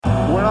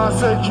I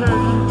say, can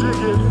you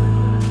dig it?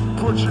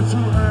 Put your two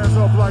hands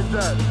up like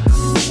that.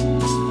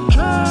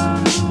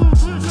 Can you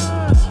dig it?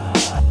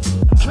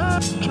 Can.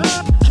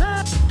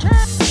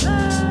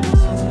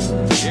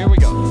 Here we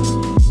go.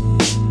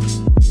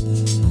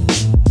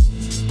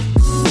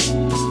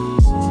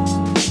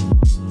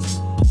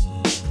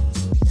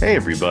 Hey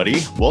everybody,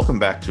 welcome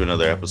back to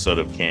another episode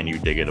of Can You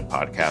Dig It, a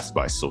podcast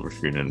by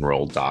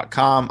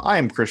SilverScreenandRoll.com. I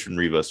am Christian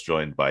Rivas,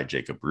 joined by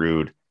Jacob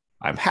Rude.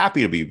 I'm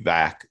happy to be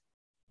back.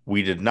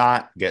 We did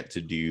not get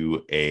to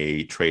do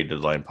a trade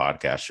deadline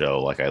podcast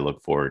show like I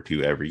look forward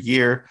to every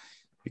year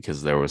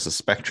because there was a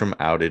Spectrum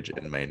outage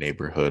in my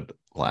neighborhood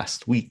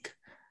last week.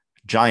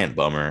 Giant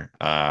bummer,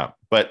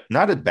 but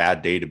not a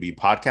bad day to be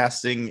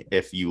podcasting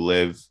if you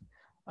live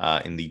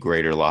in the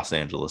greater Los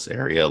Angeles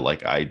area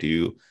like I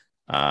do.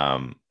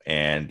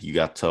 And you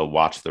got to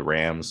watch the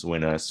Rams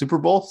win a Super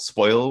Bowl.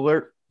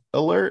 Spoiler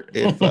alert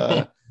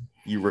if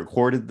you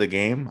recorded the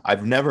game.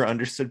 I've never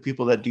understood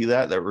people that do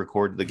that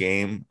record the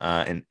game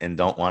and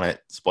don't want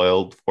it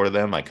spoiled for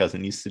them. My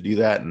cousin used to do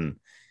that, and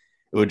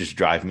it would just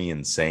drive me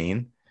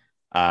insane.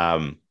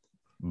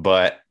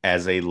 But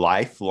as a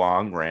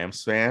lifelong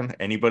Rams fan,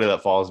 anybody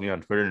that follows me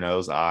on Twitter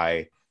knows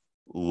I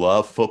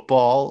love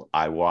football.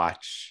 I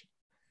watch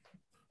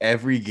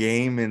every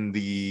game in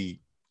the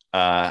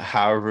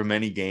however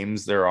many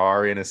games there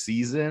are in a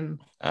season.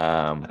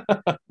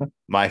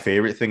 My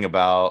favorite thing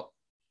about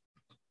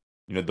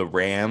the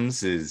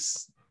Rams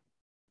is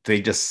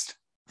they just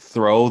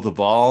throw the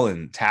ball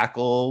and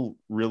tackle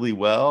really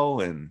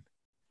well, and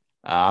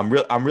I'm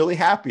really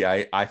happy.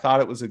 I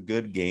thought it was a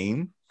good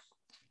game.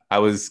 I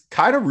was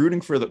kind of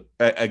rooting for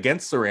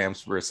against the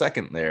Rams for a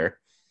second there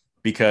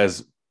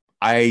because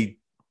I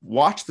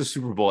watch the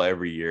Super Bowl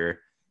every year,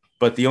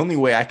 but the only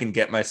way I can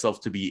get myself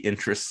to be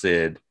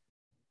interested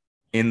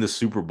in the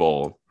Super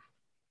Bowl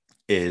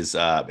is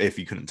if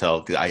you couldn't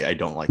tell, because I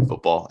don't like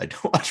football. I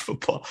don't watch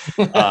football.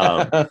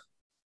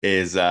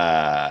 Is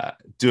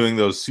doing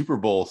those Super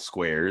Bowl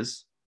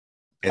squares.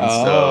 And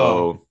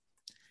so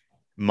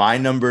my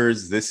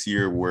numbers this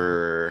year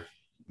were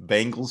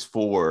Bengals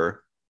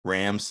 4,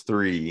 Rams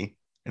 3.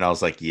 And I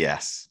was like,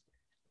 yes,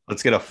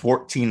 let's get a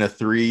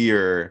 14-3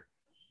 or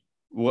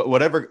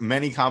whatever,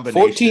 many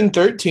combinations.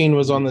 14-13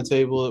 was on the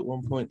table at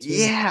one point too.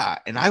 Yeah.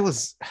 And I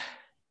was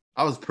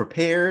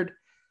prepared.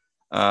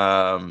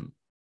 And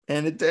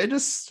it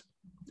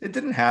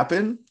didn't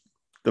happen.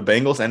 The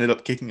Bengals ended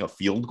up kicking a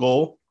field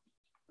goal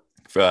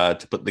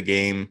to put the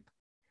game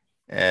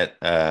at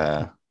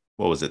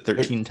what was it,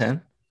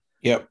 13-10?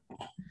 Yep.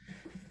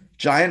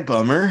 Giant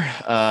bummer,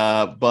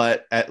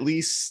 but at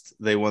least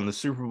they won the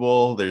Super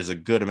Bowl. There's a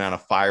good amount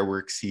of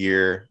fireworks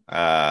here.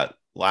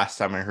 Last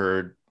time I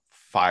heard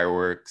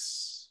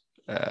fireworks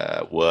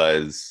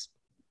was,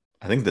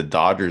 I think, the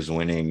Dodgers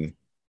winning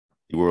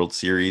the World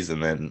Series,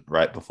 and then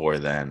right before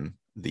then,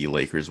 the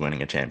Lakers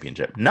winning a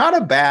championship. Not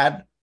a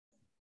bad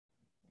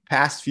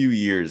past few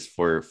years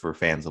for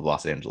fans of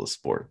Los Angeles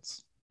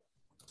sports.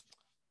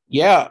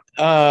 Yeah,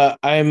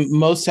 I'm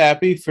most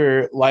happy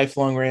for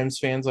lifelong Rams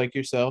fans like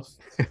yourself.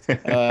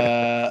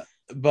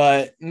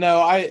 But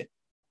no,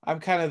 I'm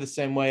kind of the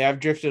same way.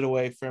 I've drifted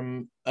away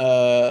from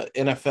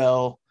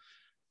NFL,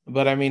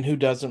 but I mean, who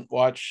doesn't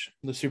watch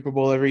the Super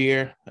Bowl every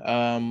year?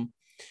 A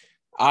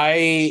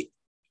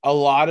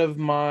lot of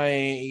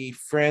my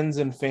friends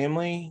and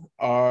family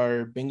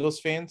are Bengals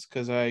fans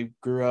because I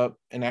grew up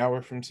an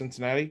hour from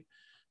Cincinnati.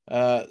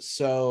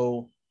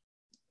 So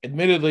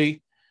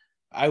admittedly,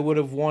 I would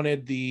have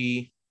wanted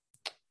the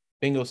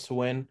Bengals to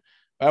win.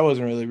 But I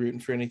wasn't really rooting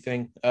for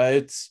anything.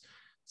 It's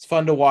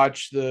fun to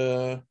watch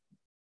the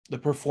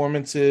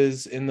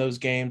performances in those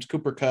games.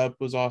 Cooper Kupp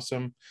was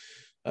awesome.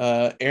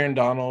 Aaron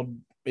Donald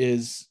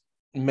makes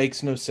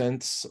no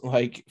sense,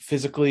 like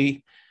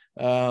physically.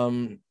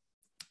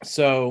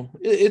 So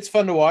it's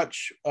fun to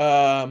watch.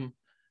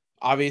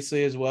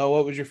 Obviously as well.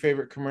 What was your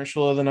favorite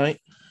commercial of the night?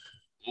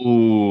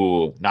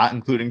 Ooh, not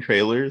including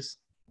trailers.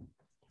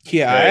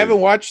 Yeah, I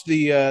haven't watched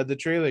the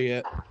trailer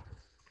yet.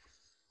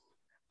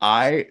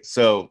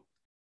 So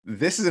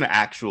this is an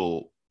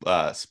actual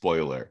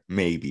spoiler,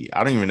 maybe.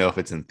 I don't even know if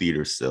it's in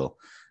theaters still.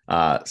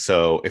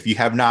 So if you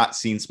have not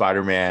seen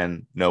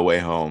Spider-Man No Way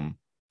Home,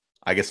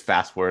 I guess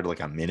fast forward like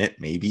a minute,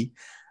 maybe.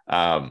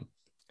 But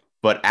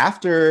in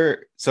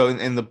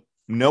the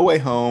No Way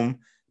Home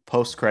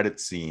post-credit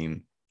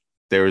scene,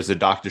 there was a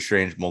Doctor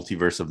Strange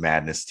Multiverse of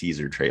Madness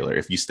teaser trailer.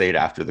 If you stayed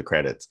after the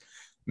credits,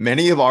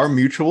 many of our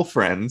mutual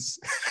friends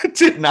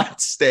did not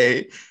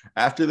stay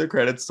after the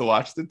credits to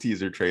watch the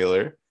teaser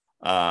trailer.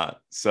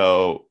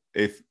 So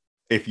if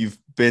you've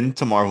been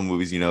to Marvel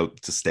movies, you know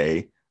to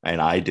stay,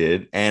 and I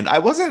did, and I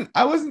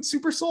wasn't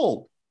super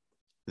sold.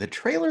 The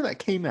trailer that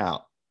came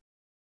out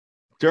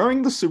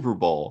during the Super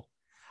Bowl,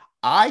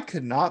 I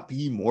could not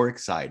be more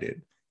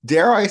excited.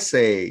 Dare I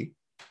say,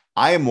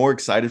 I am more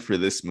excited for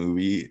this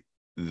movie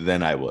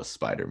than I was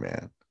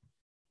Spider-Man.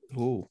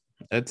 Ooh,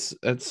 that's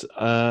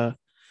I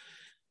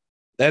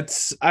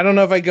don't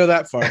know if I go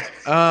that far.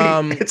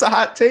 It's a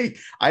hot take.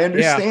 I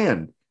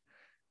understand.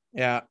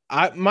 Yeah.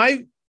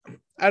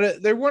 I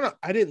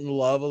I didn't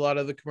love a lot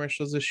of the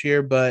commercials this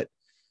year, but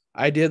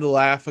I did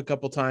laugh a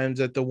couple times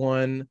at the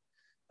one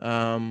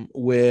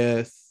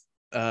with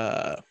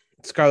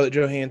Scarlett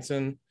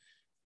Johansson,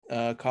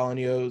 Colin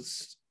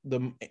Yost,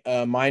 the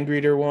mind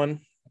reader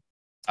one.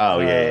 Oh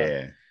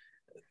yeah.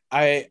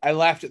 I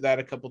laughed at that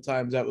a couple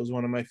times. That was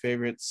one of my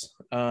favorites.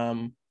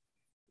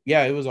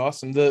 Yeah, it was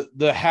awesome. The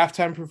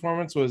halftime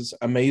performance was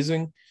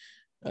amazing.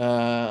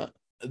 It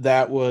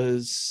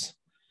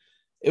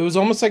was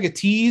almost like a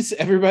tease.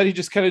 Everybody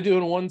just kind of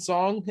doing one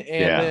song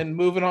and then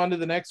moving on to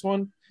the next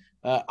one.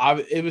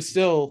 It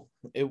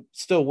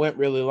still went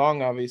really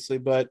long, obviously,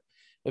 but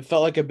it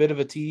felt like a bit of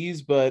a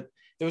tease. But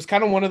it was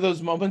kind of one of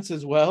those moments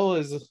as well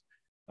as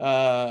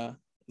I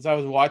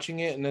was watching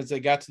it, and as they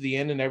got to the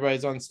end and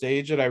everybody's on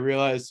stage, and I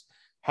realized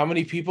how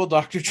many people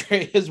Dr.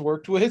 Dre has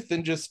worked with,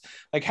 and just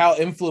like how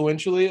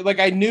influentially, like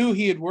I knew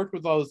he had worked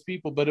with all those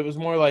people, but it was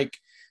more like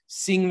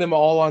seeing them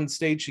all on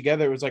stage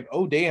together. It was like,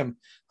 oh damn,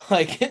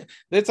 like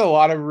that's a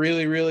lot of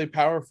really, really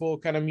powerful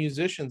kind of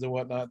musicians and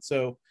whatnot.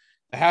 So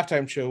the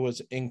halftime show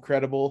was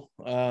incredible.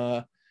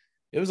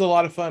 It was a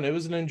lot of fun. It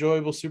was an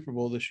enjoyable Super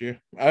Bowl this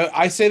year.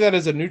 I say that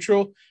as a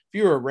neutral. If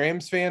you were a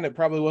Rams fan, it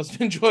probably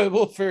wasn't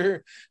enjoyable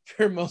for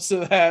most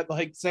of that,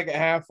 like second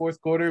half, fourth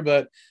quarter.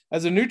 But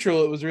as a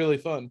neutral, it was really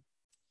fun.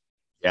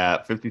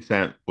 Yeah, 50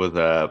 Cent was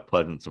a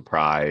pleasant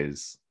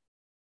surprise.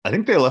 I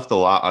think they left a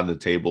lot on the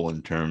table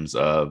in terms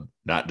of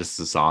not just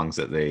the songs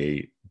that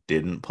they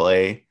didn't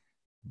play,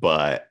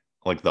 but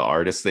like the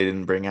artists they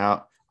didn't bring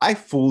out. I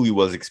fully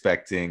was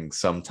expecting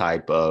some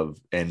type of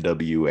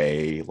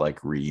NWA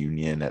like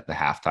reunion at the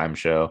halftime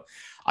show.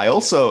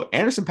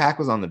 Anderson .Paak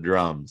was on the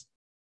drums.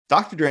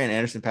 Dr. Dre and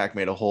Anderson .Paak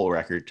made a whole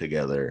record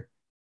together.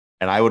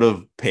 And I would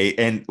have paid.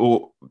 And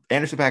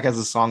Anderson .Paak has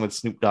a song with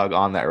Snoop Dogg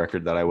on that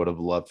record that I would have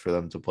loved for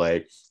them to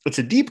play. It's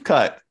a deep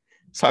cut,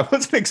 so I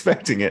wasn't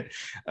expecting it.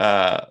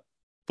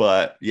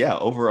 But yeah,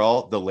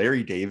 overall, the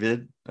Larry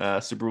David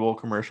Super Bowl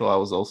commercial, I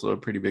was also a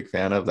pretty big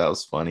fan of. That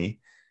was funny.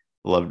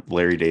 Loved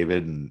Larry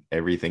David and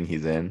everything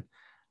he's in.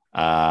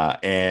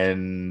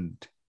 And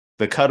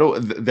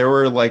there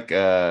were like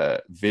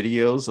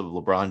videos of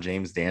LeBron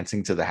James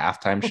dancing to the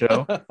halftime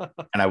show.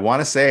 And I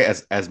want to say,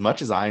 as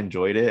much as I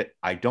enjoyed it,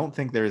 I don't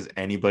think there's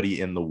anybody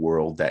in the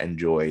world that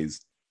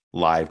enjoys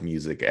live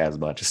music as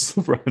much as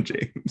LeBron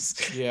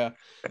James. Yeah.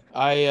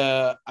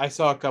 I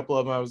saw a couple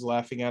of them. I was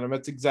laughing at him.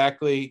 That's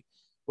exactly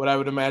what I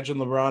would imagine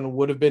LeBron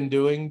would have been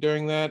doing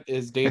during that,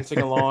 is dancing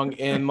along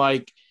and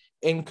like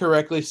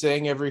incorrectly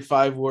saying every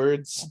 5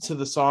 words to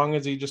the song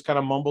as he just kind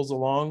of mumbles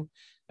along,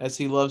 as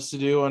he loves to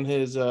do on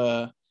his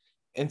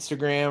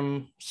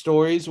Instagram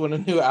stories when a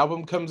new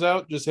album comes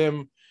out, just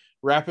him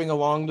rapping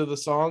along to the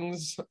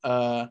songs.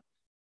 But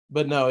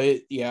no,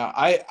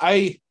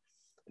 I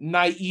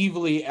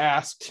naively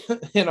asked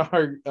in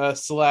our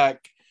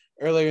Slack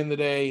earlier in the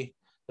day,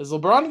 is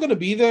LeBron going to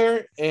be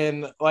there?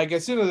 And like,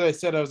 as soon as I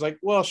said, I was like,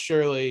 well,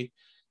 surely.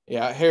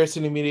 Yeah.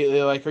 Harrison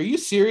immediately like, are you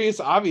serious?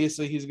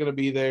 Obviously he's going to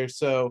be there.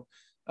 So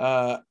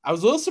I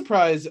was a little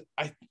surprised.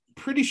 I'm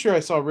pretty sure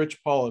I saw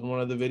Rich Paul in one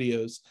of the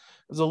videos.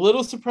 I was a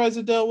little surprised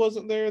Adele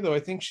wasn't there, though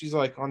I think she's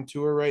like on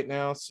tour right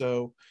now.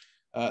 So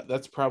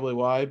that's probably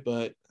why.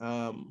 But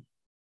LeBron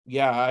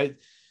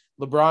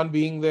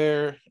being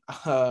there,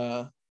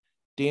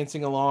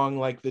 dancing along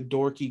like the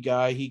dorky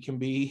guy he can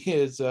be,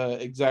 is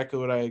exactly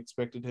what I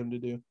expected him to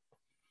do.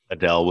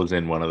 Adele was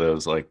in one of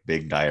those like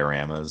big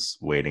dioramas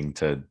waiting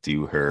to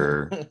do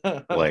her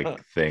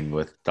like thing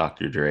with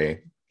Dr.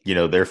 Dre. You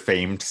know, their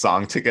famed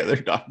song together,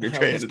 Dr.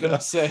 Dre. I was going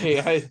to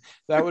say,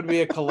 that would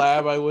be a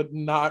collab I would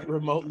not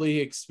remotely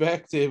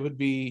expect. It would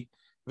be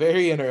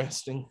very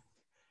interesting.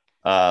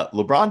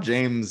 LeBron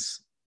James'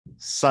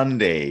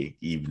 Sunday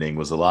evening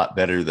was a lot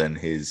better than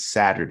his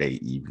Saturday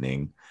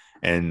evening.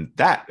 And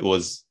that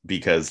was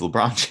because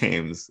LeBron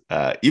James,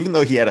 even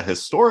though he had a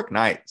historic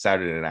night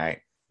Saturday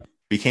night,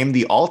 became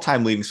the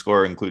all-time leading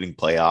scorer, including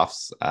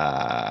playoffs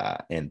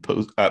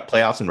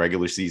playoffs and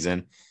regular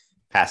season,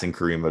 passing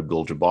Kareem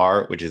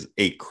Abdul-Jabbar, which is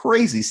a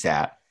crazy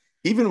stat.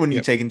 Even when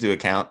you take into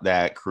account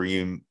that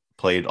Kareem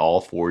played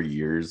all 4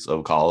 years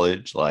of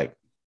college, like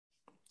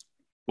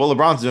what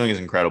LeBron's doing is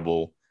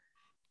incredible.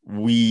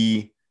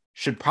 We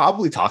should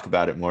probably talk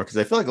about it more because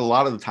I feel like a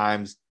lot of the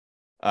times,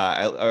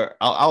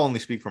 I'll only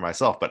speak for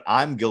myself, but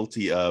I'm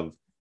guilty of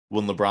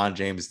when LeBron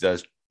James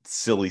does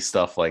silly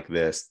stuff like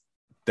this,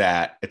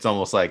 that it's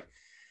almost like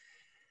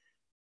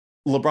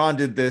LeBron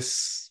did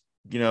this,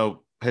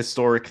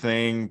 historic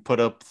thing, put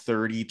up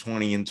 30,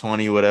 20, and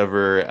 20,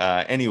 whatever.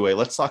 Anyway,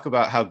 let's talk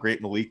about how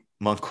great Malik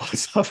Monk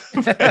was off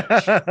the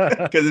bench,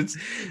 because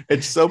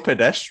it's so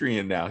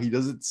pedestrian now. He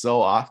does it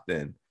so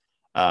often.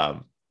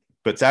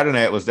 But Saturday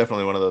night was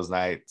definitely one of those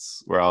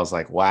nights where I was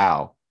like,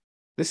 wow,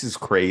 this is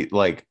great.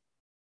 Like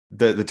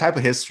the type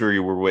of history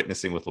we're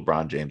witnessing with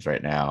LeBron James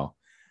right now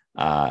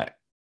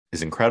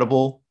is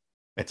incredible.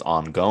 It's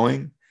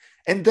ongoing.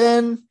 And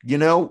then,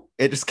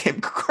 it just came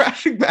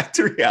crashing back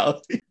to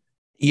reality.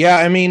 Yeah,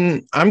 I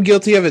mean, I'm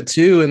guilty of it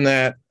too, in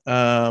that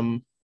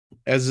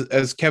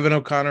as Kevin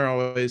O'Connor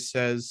always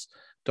says,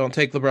 don't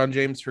take LeBron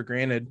James for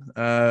granted.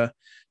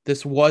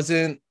 this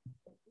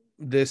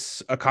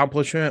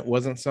accomplishment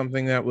wasn't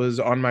something that was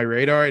on my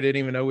radar. I didn't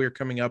even know we were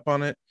coming up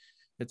on it.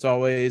 It's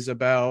always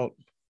about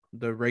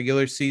the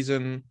regular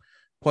season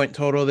point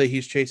total that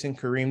he's chasing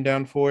Kareem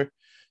down for.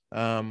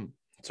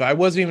 So I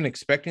wasn't even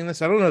expecting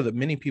this. I don't know that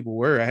many people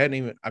were.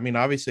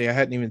 Obviously I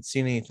hadn't even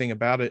seen anything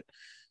about it.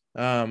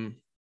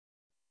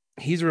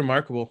 He's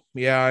remarkable.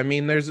 Yeah. I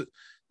mean, there's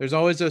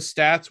always those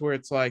stats where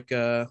it's like,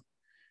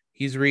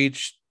 he's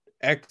reached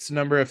X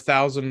number of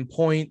thousand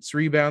points,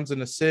 rebounds,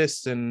 and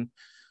assists, and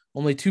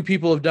only two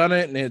people have done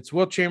it, and it's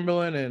Wilt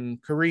Chamberlain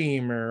and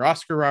Kareem or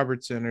Oscar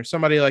Robertson or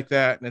somebody like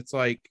that. And it's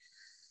like,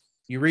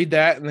 you read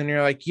that and then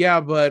you're like, yeah,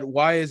 but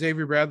why is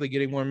Avery Bradley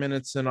getting more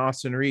minutes than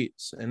Austin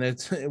Reeves? And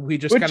we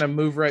just kind of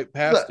move right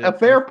past it. A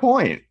fair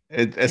point.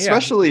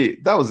 Especially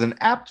that was an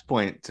apt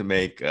point to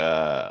make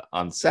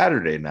on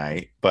Saturday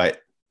night.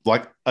 But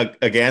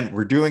again,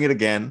 we're doing it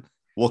again.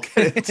 We'll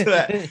get into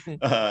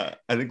that.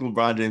 I think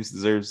LeBron James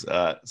deserves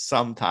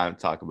some time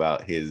to talk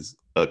about his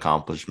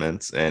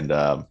accomplishments. And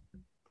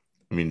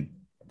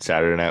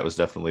Saturday night was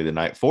definitely the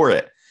night for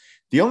it.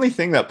 The only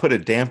thing that put a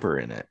damper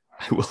in it,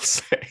 I will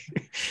say,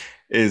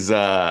 is he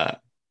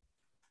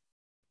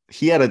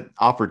had an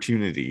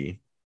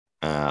opportunity,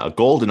 a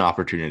golden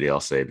opportunity, I'll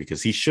say,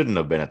 because he shouldn't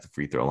have been at the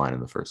free throw line in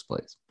the first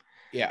place.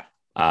 Yeah.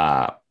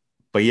 But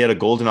he had a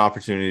golden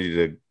opportunity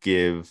to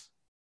give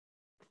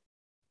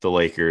the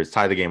Lakers,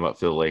 tie the game up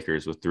for the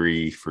Lakers with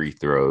 3 free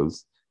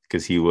throws,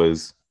 because he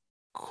was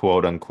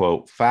quote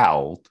unquote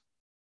fouled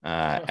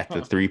at the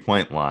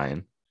 3-point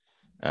line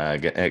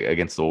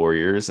against the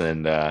Warriors.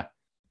 And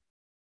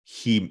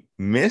he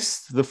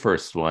missed the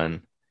first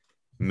one,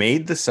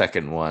 made the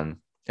second one,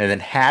 and then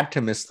had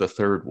to miss the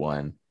third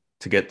one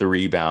to get the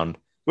rebound,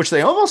 which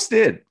they almost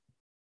did.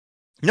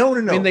 No.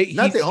 I mean,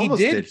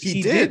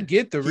 He did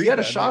get the rebound. He had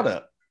a shot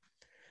up.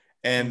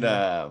 And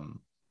I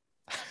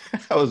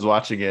was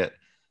watching it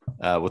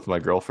with my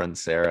girlfriend,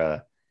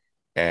 Sarah,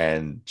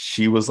 and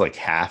she was like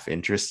half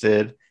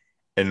interested.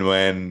 And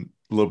when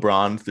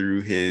LeBron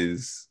threw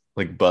his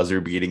like buzzer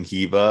beating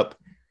heave up,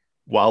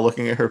 while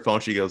looking at her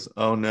phone, she goes,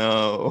 "Oh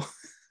no."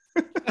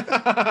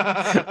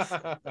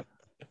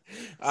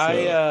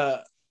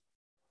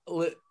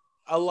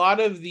 A lot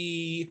of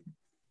the,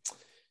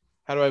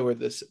 how do I word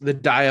this? The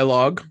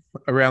dialogue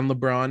around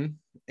LeBron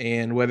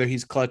and whether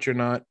he's clutch or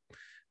not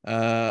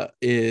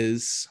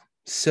is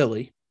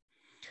silly.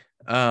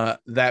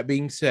 That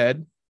being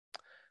said,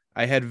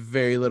 I had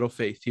very little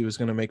faith he was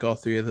going to make all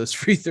 3 of those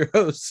free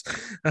throws.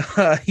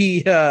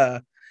 He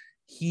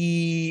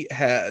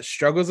has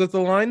struggles at the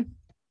line,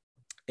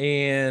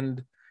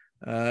 and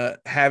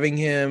having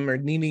him or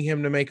needing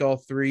him to make all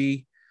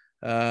 3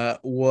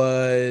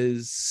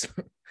 was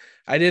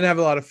I didn't have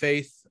a lot of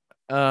faith.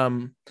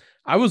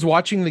 I was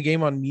watching the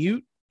game on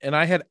mute, and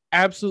I had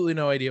absolutely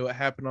no idea what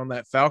happened on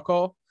that foul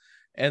call.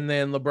 And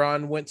then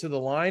LeBron went to the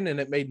line, and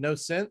it made no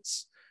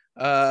sense.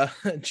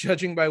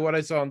 Judging by what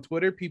I saw on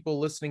Twitter, people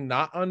listening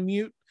not on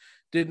mute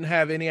didn't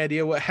have any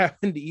idea what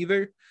happened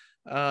either.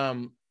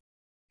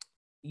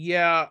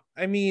 Yeah,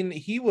 I mean,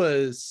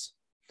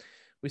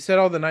 we said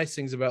all the nice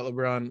things about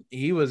LeBron.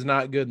 He was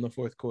not good in the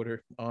fourth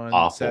quarter on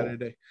Awful.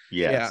 Saturday.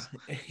 Yes.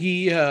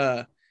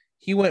 Yeah.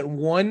 He went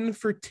 1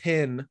 for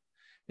 10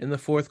 in the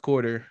fourth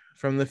quarter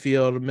from the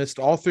field, missed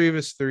all 3 of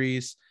his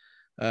threes,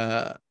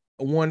 1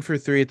 for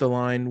 3 at the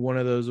line. One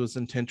of those was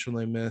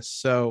intentionally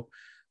missed. So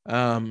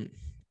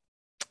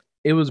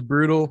it was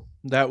brutal.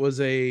 That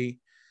was a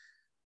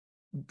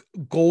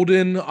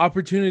golden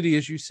opportunity,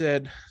 as you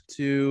said,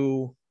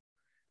 to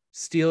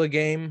steal a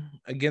game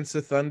against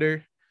the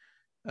Thunder.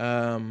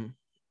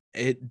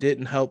 It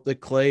didn't help that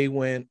Clay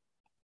went,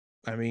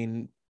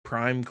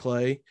 prime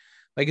Clay.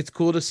 Like, it's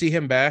cool to see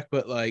him back,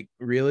 but like,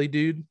 really,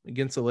 dude,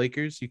 against the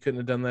Lakers, you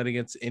couldn't have done that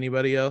against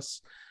anybody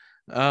else.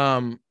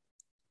 It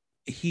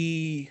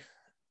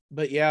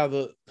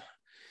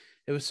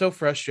was so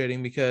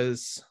frustrating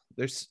because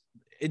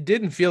it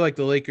didn't feel like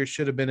the Lakers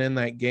should have been in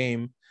that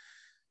game,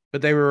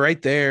 but they were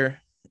right there.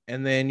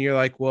 And then you're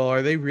like, well,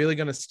 are they really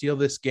going to steal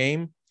this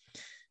game?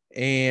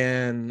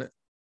 And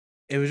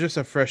it was just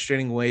a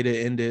frustrating way to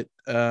end it.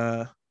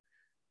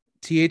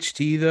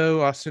 THT,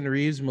 though, Austin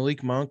Reeves,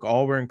 Malik Monk,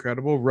 all were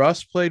incredible.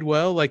 Russ played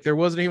well. Like, there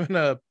wasn't even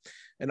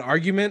an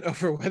argument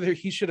over whether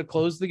he should have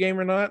closed the game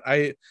or not.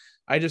 I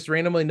just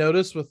randomly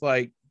noticed with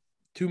like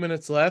 2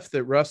 minutes left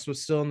that Russ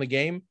was still in the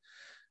game,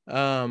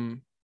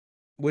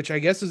 which I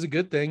guess is a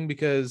good thing,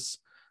 because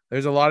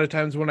there's a lot of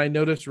times when I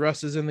notice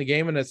Russ is in the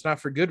game and it's not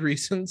for good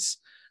reasons.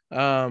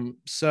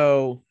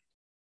 So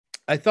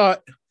I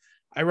thought,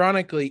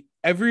 ironically,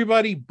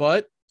 everybody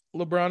but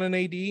LeBron and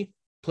AD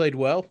played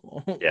well,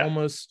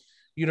 almost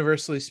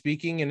universally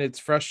speaking. And it's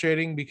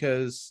frustrating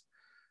because,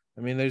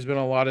 there's been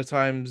a lot of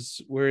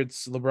times where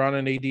it's LeBron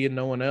and AD and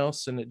no one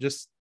else, and it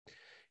just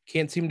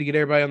can't seem to get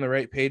everybody on the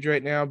right page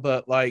right now.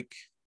 But like,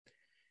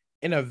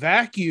 in a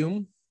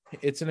vacuum,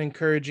 it's an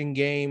encouraging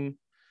game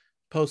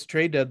post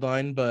trade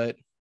deadline, but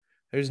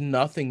there's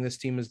nothing this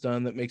team has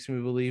done that makes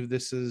me believe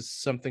this is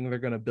something they're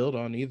going to build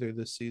on either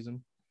this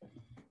season.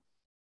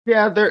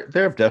 Yeah, there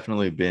have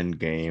definitely been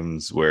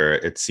games where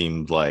it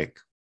seemed like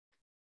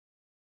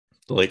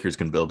the Lakers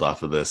can build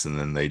off of this and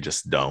then they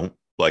just don't.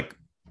 Like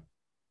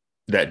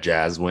that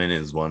Jazz win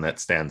is one that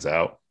stands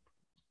out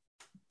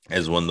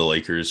as when the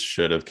Lakers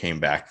should have came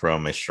back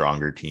from a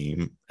stronger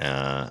team.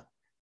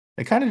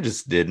 They kind of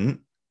just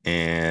didn't.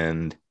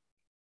 And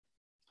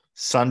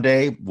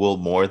Sunday will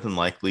more than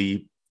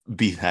likely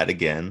be that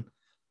again,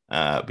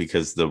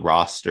 because the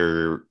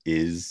roster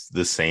is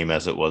the same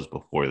as it was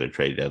before the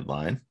trade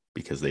deadline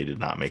because they did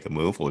not make a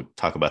move. We'll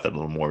talk about that a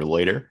little more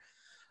later.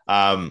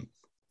 Um,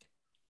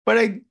 but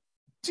I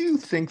do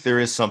think there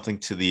is something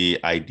to the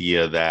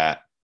idea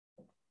that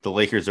the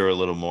Lakers are a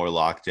little more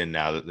locked in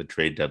now that the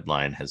trade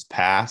deadline has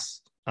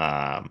passed.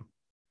 Because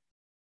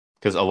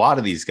a lot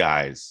of these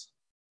guys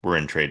were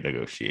in trade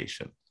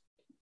negotiations.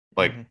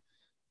 Like,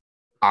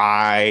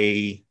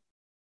 I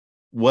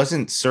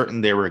wasn't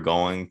certain they were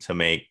going to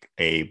make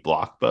a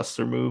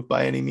blockbuster move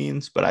by any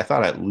means, but I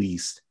thought at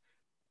least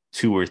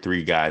two or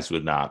three guys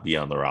would not be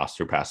on the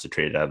roster past the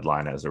trade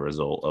deadline as a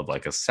result of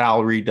like a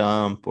salary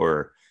dump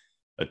or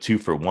a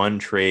 2-for-1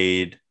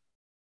 trade,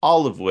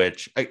 all of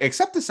which,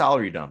 except the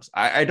salary dumps.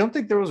 I don't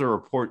think there was a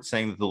report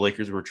saying that the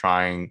Lakers were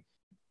trying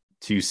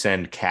to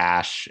send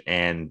Cash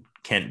and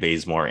Kent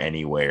Bazemore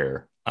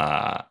anywhere,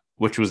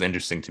 which was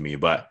interesting to me.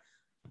 But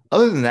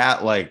other than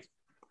that, like,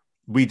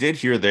 we did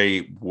hear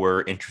they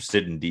were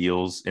interested in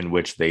deals in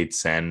which they'd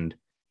send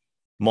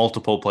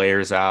multiple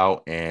players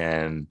out,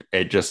 and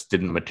it just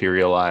didn't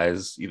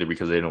materialize either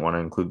because they didn't want to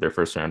include their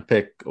first round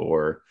pick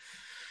or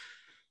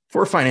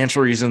for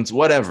financial reasons,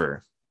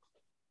 whatever.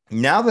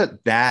 Now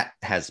that that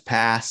has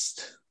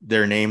passed,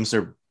 their names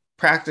are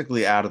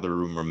practically out of the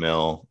rumor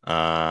mill.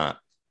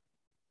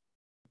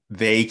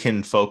 They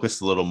can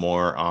focus a little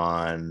more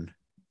on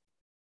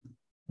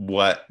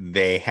what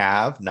they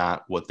have,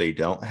 not what they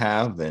don't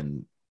have.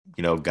 And,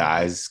 you know,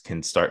 guys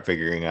can start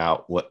figuring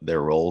out what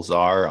their roles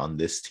are on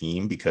this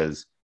team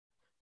because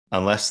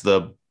unless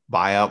the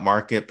buyout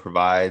market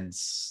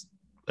provides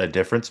a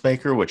difference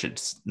maker, which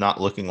it's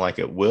not looking like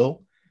it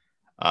will,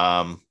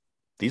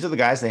 these are the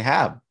guys they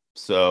have.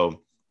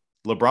 So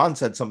LeBron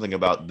said something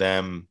about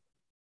them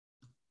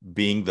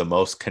being the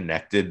most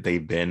connected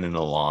they've been in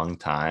a long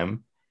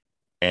time.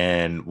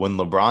 And when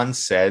LeBron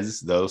says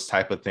those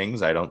type of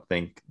things, I don't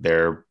think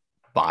they're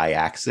by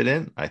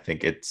accident. I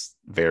think it's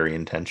very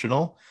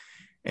intentional.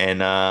 And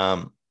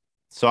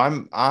so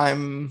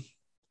I'm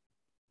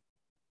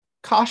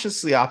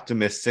cautiously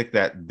optimistic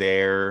that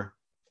there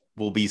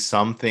will be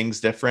some things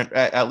different,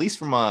 at least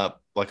from a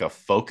like a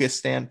focus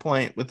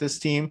standpoint with this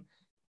team.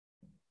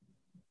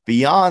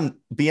 Beyond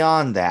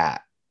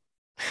that,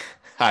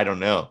 I don't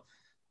know.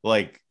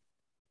 Like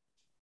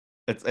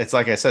it's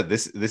like I said,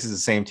 this is the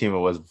same team it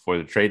was before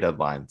the trade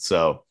deadline.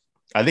 So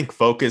I think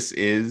focus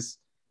is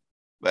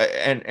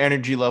an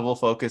energy level,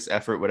 focus,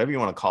 effort, whatever you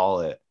want to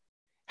call it,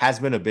 has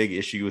been a big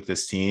issue with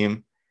this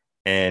team,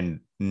 and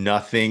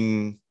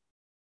nothing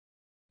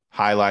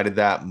highlighted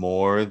that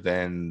more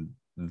than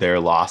their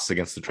loss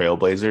against the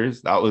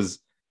Trailblazers. That was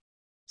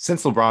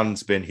since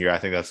LeBron's been here. I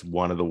think that's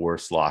one of the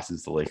worst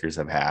losses the Lakers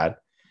have had.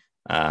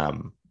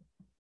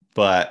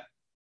 But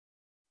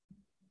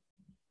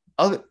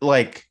other,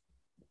 like,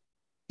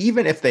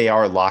 even if they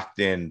are locked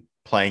in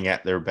playing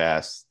at their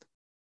best,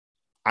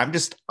 I'm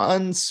just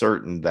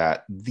uncertain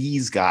that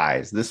these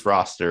guys, this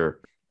roster,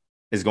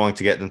 is going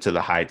to get them to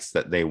the heights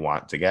that they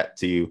want to get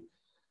to.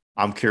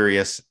 I'm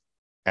curious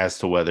as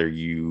to whether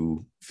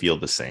you feel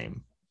the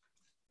same.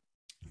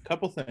 A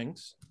couple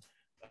things.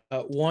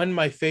 One,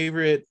 my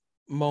favorite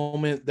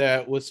moment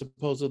that was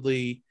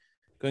supposedly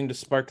going to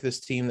spark this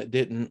team that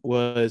didn't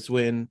was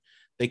when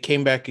they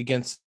came back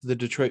against the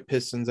Detroit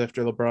Pistons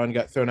after LeBron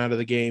got thrown out of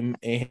the game,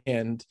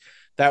 and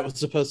that was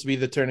supposed to be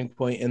the turning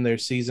point in their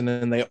season,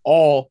 and they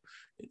all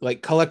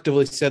like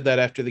collectively said that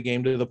after the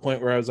game, to the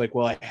point where I was like,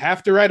 well, I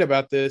have to write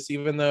about this,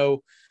 even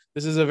though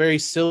this is a very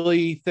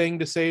silly thing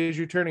to say as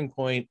your turning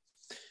point.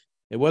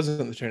 It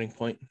wasn't the turning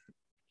point.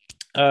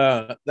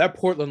 That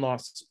Portland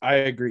loss, I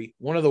agree,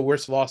 one of the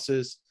worst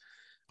losses.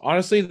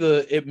 Honestly,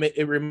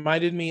 it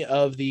reminded me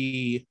of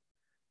the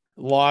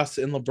loss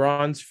in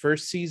LeBron's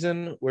first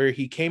season where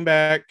he came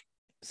back,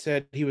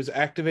 said he was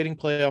activating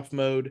playoff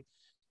mode.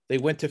 They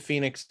went to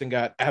Phoenix and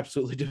got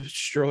absolutely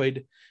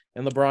destroyed,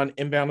 and LeBron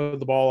inbounded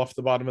the ball off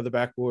the bottom of the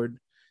backboard,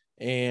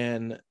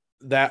 and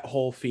that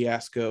whole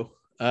fiasco.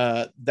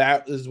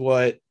 That is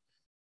what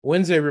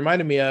Wednesday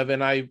reminded me of,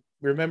 and I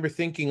remember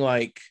thinking,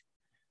 like,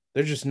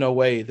 there's just no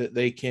way that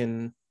they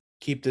can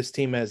keep this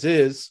team as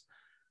is.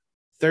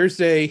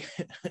 Thursday,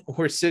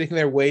 we're sitting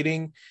there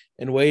waiting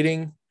and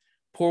waiting.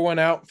 Pour one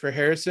out for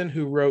Harrison,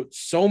 who wrote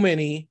so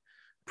many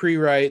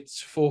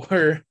pre-writes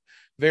for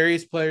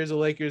various players the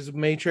Lakers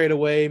may trade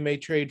away, may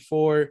trade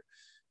for.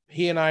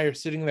 He and I are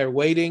sitting there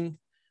waiting.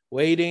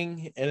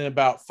 And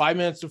about 5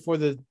 minutes before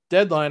the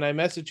deadline, I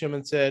messaged him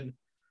and said,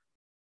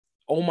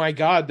 oh my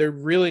God, they're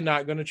really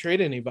not going to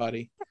trade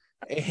anybody.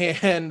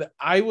 And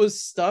I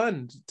was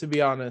stunned, to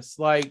be honest.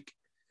 Like,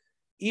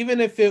 even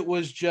if it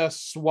was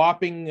just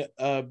swapping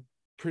a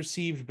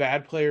perceived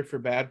bad player for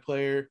bad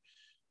player,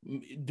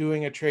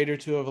 doing a trade or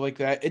two of like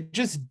that. It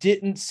just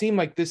didn't seem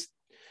like this.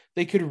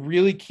 They could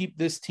really keep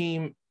this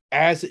team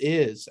as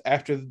is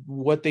after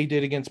what they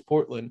did against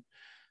Portland.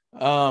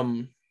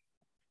 I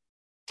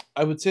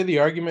would say the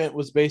argument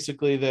was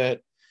basically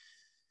that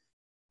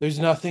there's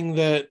nothing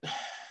that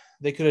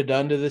they could have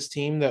done to this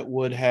team that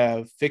would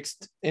have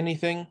fixed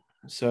anything.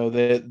 So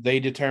that they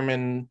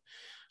determined,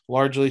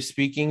 largely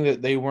speaking,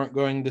 that they weren't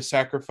going to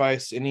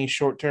sacrifice any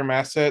short-term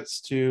assets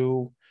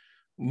to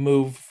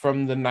move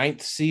from the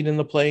 9th seed in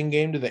the playing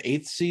game to the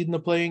 8th seed in the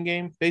playing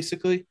game,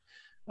 basically.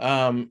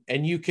 And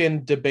you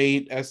can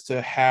debate as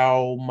to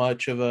how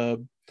much of a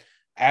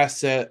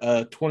asset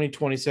a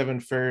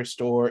 2027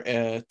 first or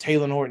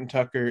Taylor Horton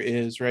Tucker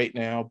is right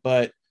now,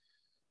 but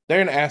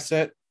they're an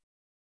asset.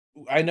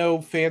 I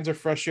know fans are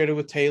frustrated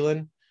with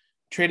Taylor.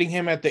 Trading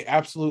him at the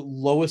absolute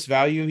lowest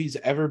value he's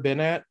ever been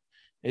at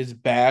is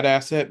bad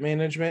asset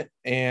management.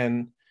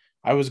 And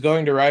I was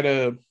going to write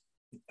a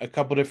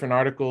couple different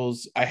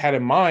articles I had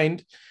in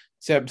mind,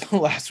 except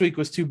last week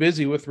was too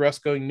busy with Russ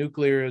going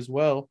nuclear as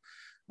well.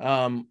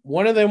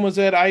 One of them was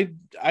that I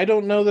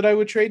don't know that I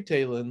would trade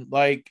Taylor.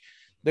 Like,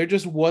 there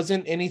just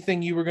wasn't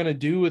anything you were going to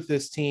do with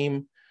this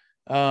team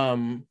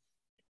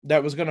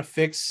that was going to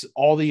fix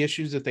all the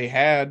issues that they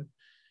had.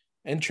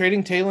 And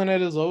trading Taylor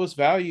at his lowest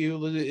value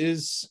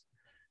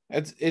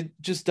it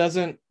just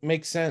doesn't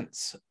make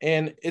sense.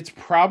 And it's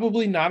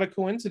probably not a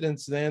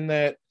coincidence then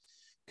that,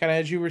 kind of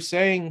as you were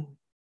saying,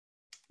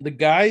 the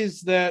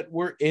guys that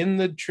were in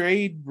the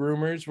trade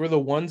rumors were the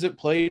ones that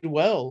played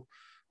well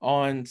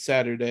on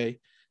Saturday.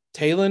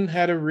 Taylor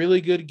had a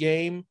really good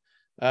game.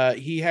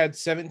 He had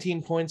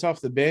 17 points off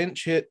the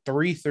bench, hit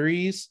 3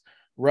 threes.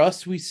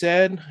 Russ, we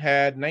said,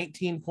 had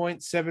 19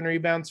 points, 7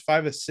 rebounds,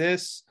 5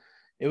 assists.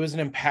 It was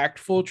an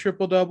impactful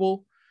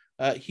triple-double.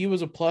 He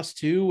was a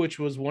 +2, which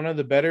was one of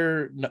the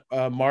better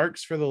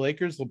marks for the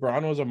Lakers.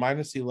 LeBron was a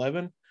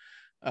 -11.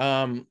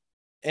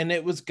 And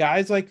it was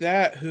guys like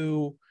that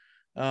who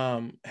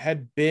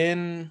had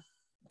been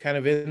kind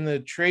of in the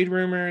trade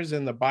rumors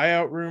and the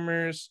buyout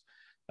rumors.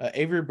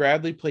 Avery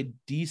Bradley played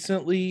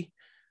decently.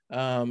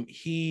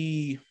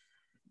 Moving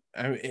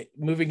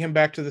him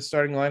back to the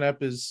starting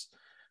lineup is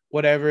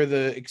whatever.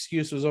 The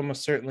excuse was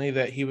almost certainly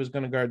that he was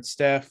going to guard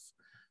Steph.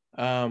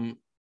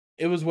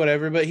 It was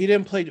whatever, but he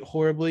didn't play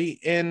horribly.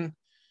 And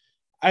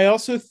I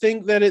also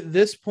think that at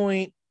this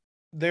point,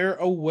 they're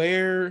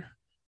aware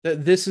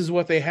that this is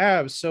what they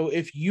have. So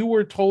if you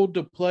were told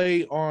to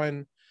play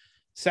on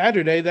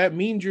Saturday, that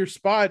means your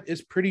spot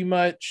is pretty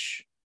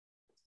much,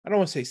 I don't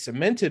want to say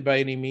cemented by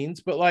any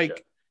means, but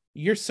like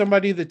you're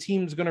somebody the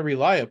team's going to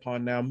rely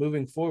upon now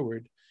moving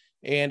forward.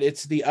 And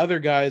it's the other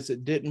guys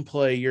that didn't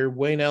play, your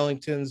Wayne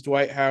Ellingtons,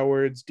 Dwight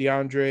Howards,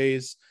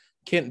 DeAndres,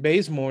 Kent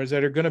Bazemores,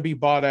 that are going to be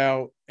bought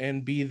out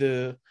and be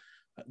the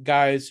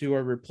guys who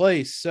are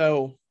replaced.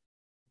 So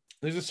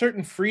there's a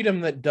certain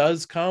freedom that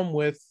does come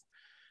with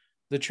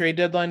the trade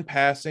deadline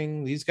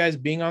passing, these guys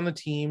being on the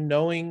team,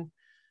 knowing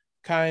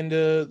kind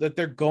of that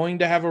they're going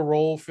to have a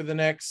role for the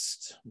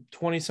next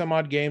 20 some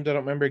odd games. I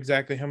don't remember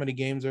exactly how many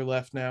games are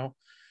left now.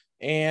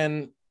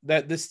 And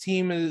that this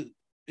team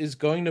is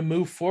going to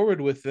move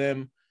forward with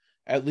them,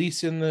 at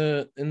least in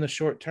the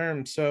short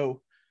term.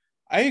 So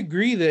I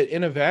agree that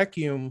in a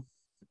vacuum,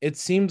 it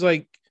seems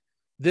like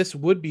this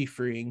would be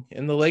freeing.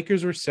 And the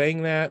Lakers were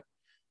saying that.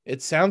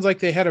 It sounds like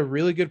they had a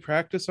really good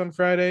practice on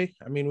Friday.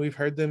 I mean, we've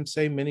heard them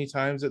say many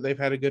times that they've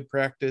had a good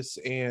practice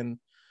and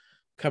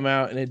come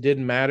out and it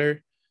didn't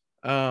matter.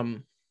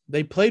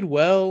 They played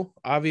well,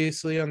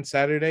 obviously, on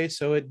Saturday,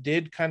 so it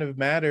did kind of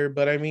matter.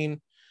 But I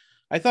mean,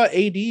 I thought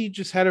AD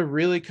just had a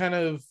really kind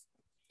of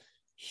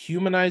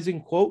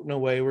humanizing quote in a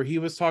way where he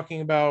was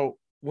talking about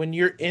when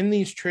you're in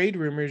these trade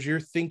rumors, you're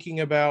thinking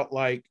about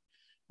like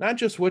not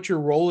just what your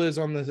role is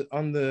on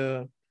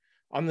the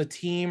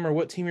team or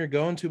what team you're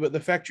going to, but the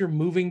fact you're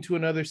moving to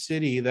another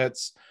city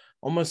that's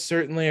almost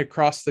certainly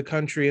across the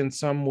country in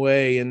some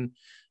way. And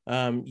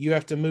you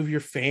have to move your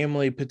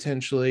family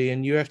potentially,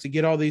 and you have to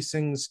get all these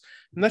things.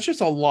 And that's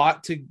just a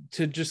lot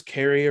to just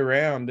carry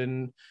around.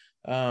 And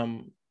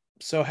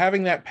so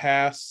having that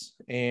pass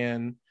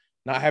and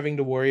not having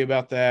to worry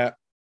about that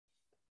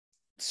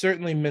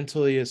certainly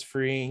mentally is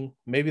freeing.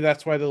 Maybe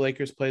that's why the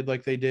Lakers played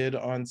like they did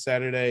on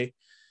Saturday.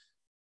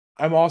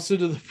 I'm also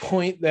to the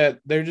point that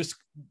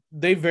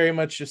they very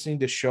much just need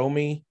to show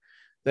me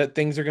that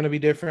things are going to be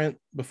different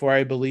before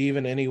I believe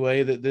in any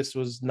way that this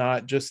was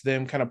not just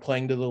them kind of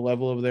playing to the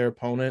level of their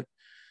opponent.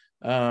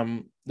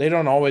 They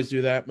don't always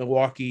do that.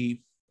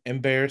 Milwaukee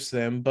embarrassed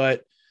them,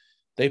 but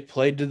they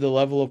played to the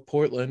level of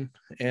Portland,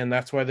 and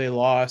that's why they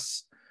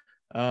lost.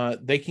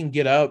 They can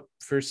get up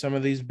for some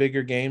of these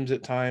bigger games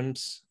at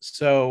times.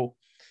 So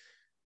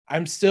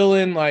I'm still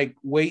in like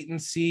wait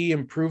and see,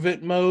 improve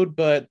it mode,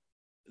 but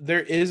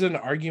there is an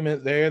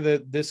argument there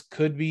that this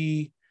could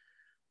be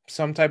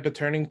some type of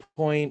turning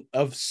point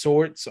of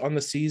sorts on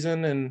the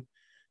season.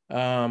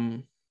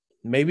 And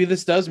maybe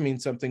this does mean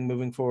something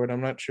moving forward.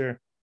 I'm not sure.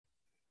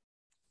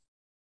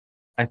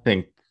 I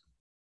think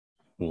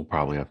we'll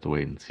probably have to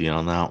wait and see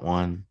on that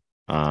one.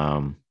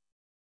 Um,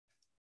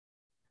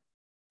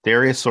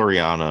 Darius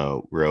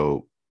Soriano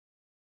wrote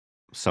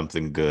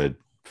something good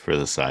for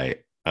the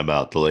site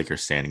about the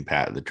Lakers standing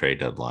pat at the trade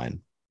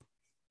deadline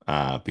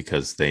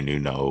because they knew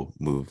no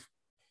move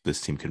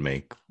this team could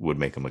make would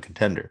make them a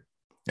contender.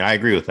 And I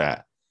agree with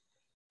that.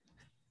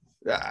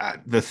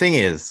 The thing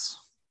is,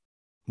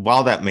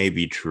 while that may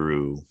be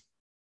true,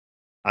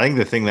 I think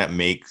the thing that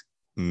makes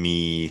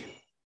me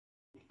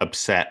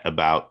upset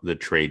about the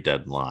trade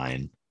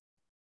deadline,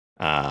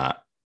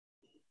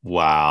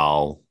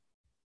 while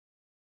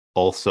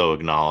also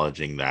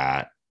acknowledging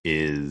that,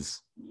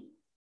 is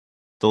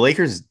the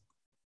Lakers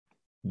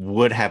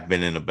would have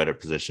been in a better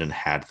position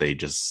had they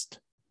just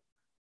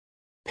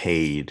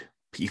paid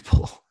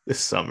people this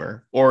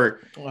summer, or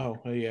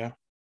yeah,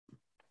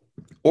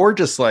 or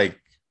just like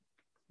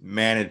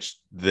managed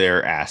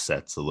their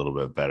assets a little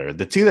bit better.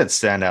 The two that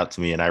stand out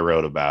to me, and I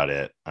wrote about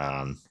it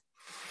on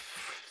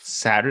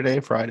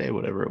Friday,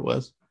 whatever it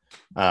was,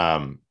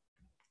 are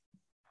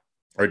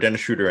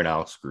Dennis Schroeder and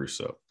Alex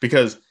Caruso,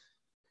 because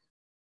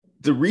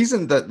the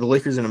reason that the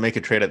Lakers didn't make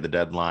a trade at the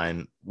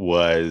deadline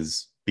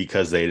was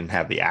because they didn't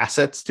have the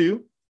assets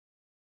to.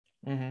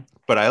 Mm-hmm.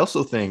 But I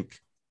also think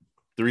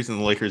the reason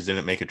the Lakers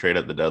didn't make a trade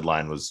at the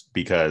deadline was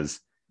because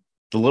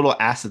the little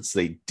assets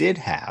they did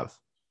have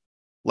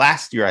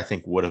last year, I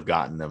think, would have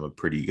gotten them a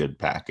pretty good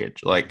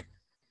package. Like,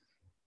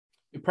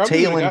 you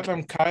probably would have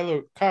gotten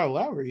them Kyle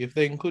Lowry if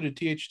they included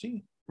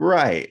THT.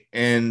 Right.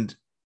 And,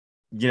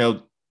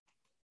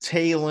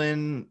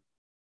 Talon,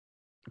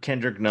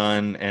 Kendrick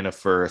Nunn, and a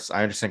first.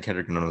 I understand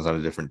Kendrick Nunn was on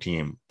a different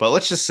team, but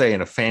let's just say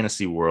in a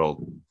fantasy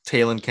world,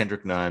 Talon,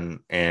 Kendrick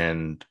Nunn,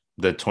 and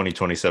the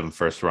 2027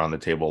 first were on the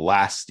table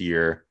last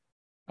year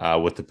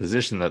with the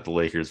position that the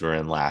Lakers were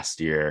in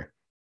last year.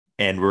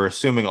 And we're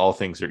assuming all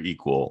things are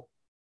equal.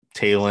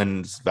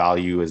 Talon's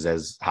value is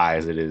as high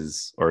as it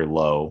is, or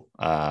low,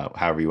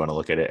 however you want to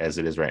look at it, as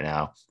it is right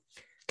now.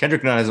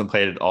 Kendrick Nunn hasn't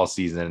played it all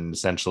season. And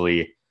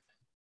essentially,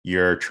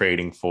 you're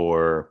trading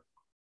for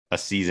a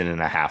season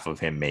and a half of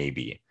him,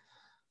 maybe.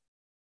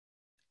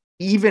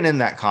 Even in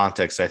that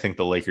context, I think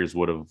the Lakers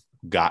would have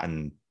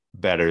gotten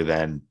better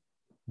than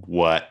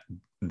what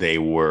they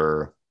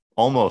were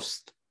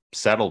almost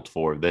settled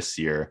for this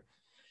year.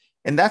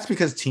 And that's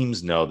because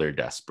teams know they're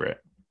desperate.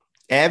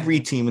 Every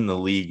team in the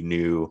league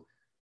knew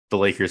the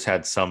Lakers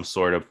had some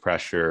sort of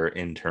pressure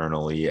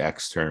internally,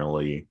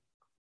 externally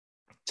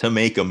to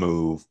make a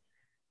move.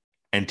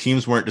 And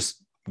teams weren't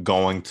just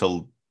going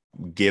to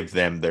give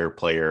them their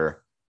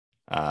player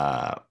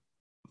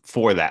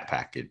for that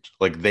package.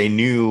 Like, they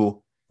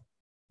knew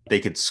they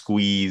could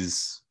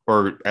squeeze,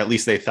 or at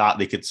least they thought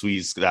they could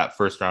squeeze that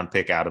first round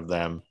pick out of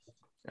them.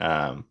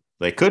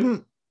 They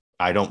couldn't.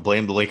 I don't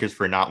blame the Lakers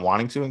for not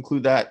wanting to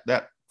include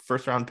that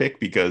first round pick,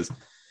 because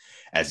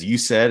as you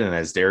said, and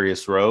as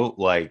Darius wrote,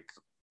 like,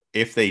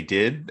 if they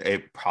did,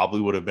 it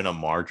probably would have been a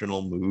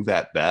marginal move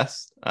at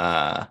best.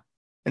 And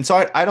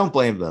so I don't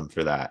blame them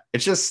for that.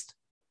 It's just,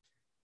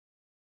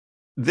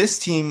 this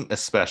team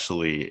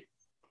especially,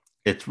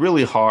 it's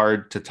really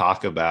hard to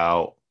talk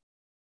about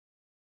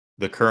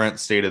the current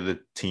state of the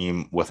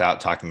team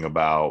without talking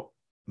about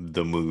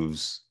the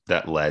moves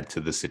that led to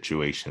the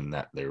situation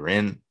that they're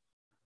in.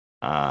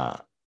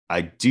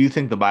 I do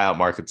think the buyout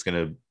market's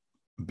going to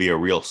be a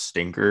real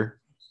stinker.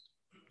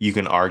 You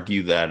can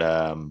argue that,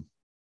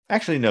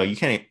 actually, no, you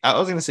can't. I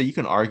was going to say, you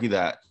can argue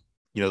that,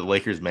 the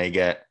Lakers may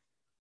get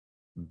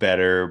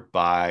better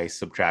by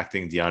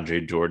subtracting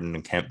DeAndre Jordan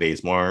and Kent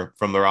Bazemore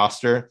from the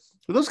roster,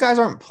 but those guys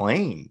aren't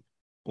playing.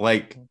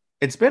 Like,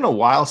 it's been a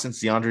while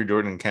since DeAndre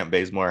Jordan and Kent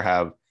Bazemore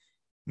have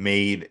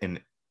made an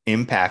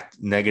impact,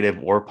 negative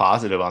or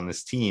positive, on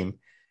this team.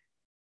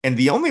 And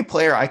the only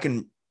player I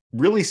can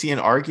really see an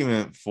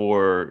argument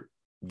for,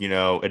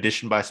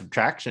 addition by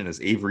subtraction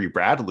is Avery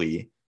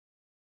Bradley.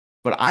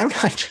 But I'm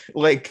not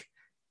like,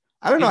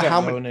 I don't know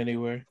how many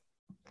anywhere.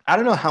 I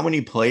don't know how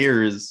many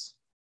players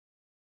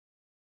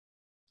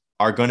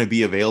are going to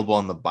be available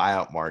on the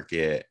buyout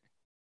market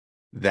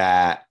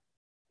that,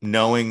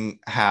 knowing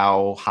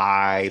how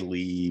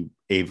highly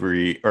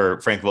Avery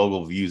or Frank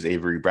Vogel views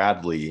Avery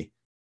Bradley,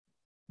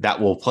 that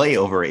will play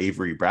over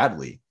Avery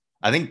Bradley.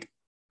 I think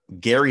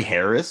Gary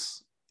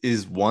Harris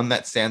is one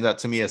that stands out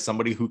to me as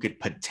somebody who could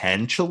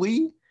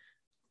potentially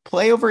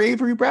play over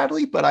Avery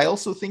Bradley, but I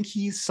also think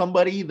he's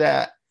somebody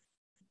that,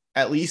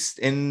 at least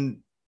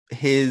in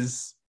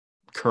his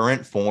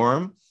current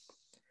form,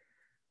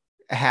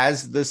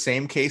 has the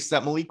same case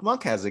that Malik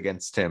Monk has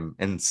against him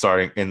in the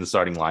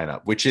starting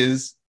lineup, which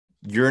is,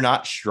 you're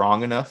not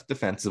strong enough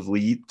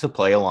defensively to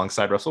play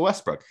alongside Russell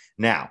Westbrook.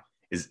 Now,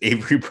 is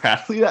Avery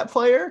Bradley that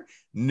player?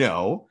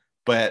 No,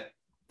 but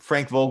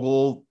Frank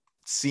Vogel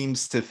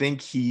seems to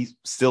think he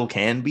still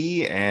can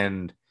be.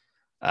 And,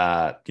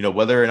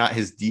 whether or not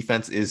his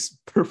defense is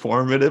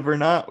performative or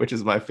not, which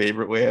is my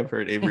favorite way I've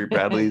heard Avery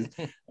Bradley's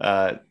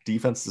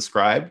defense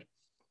described,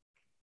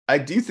 I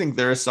do think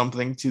there is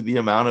something to the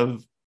amount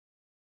of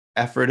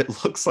effort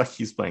it looks like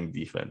he's playing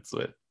defense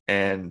with.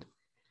 And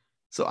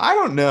so I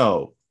don't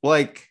know,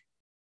 like,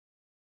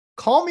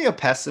 call me a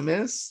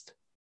pessimist,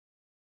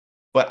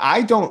 But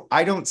I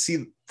don't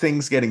see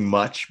things getting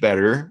much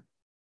better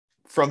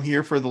from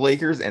here for the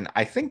Lakers. And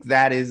I think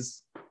that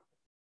is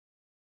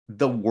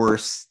the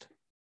worst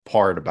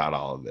part about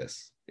all of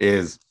this,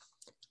 is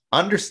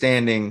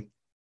understanding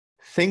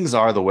things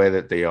are the way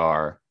that they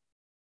are,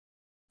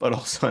 but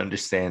also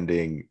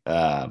understanding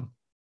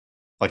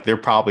like they're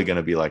probably going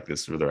to be like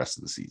this for the rest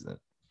of the season.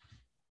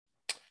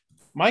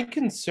 My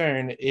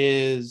concern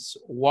is,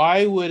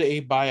 why would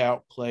a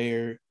buyout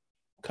player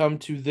come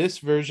to this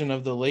version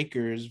of the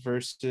Lakers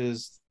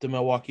versus the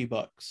Milwaukee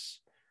Bucks,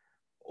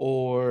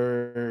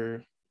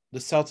 or the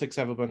Celtics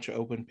have a bunch of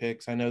open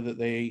picks. I know that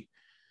they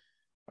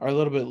are a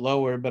little bit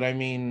lower, but I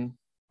mean,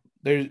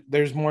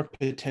 there's more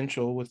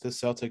potential with the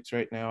Celtics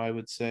right now, I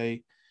would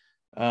say.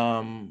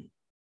 I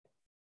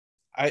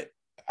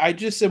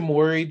just am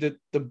worried that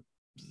the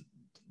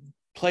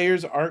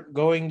players aren't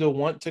going to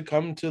want to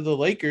come to the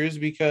Lakers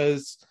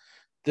because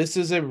this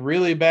is a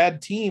really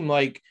bad team.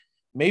 Like,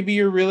 maybe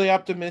you're really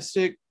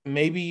optimistic.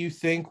 Maybe you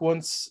think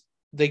once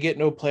they get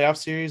no playoff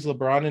series,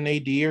 LeBron and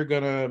AD are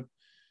going to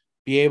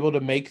be able to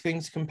make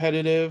things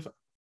competitive.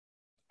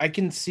 I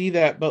can see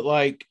that, but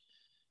like,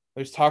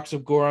 there's talks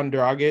of Goran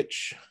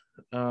Dragic.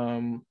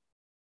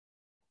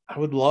 I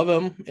would love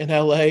him in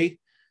LA.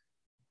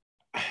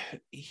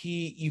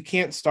 You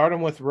can't start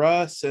him with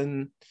Russ,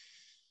 and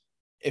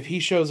if he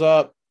shows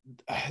up,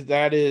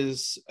 that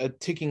is a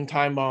ticking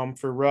time bomb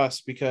for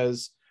Russ,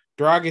 because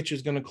Dragic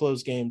is going to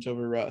close games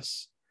over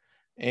Russ,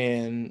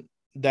 and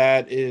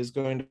that is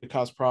going to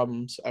cause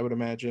problems, I would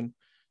imagine.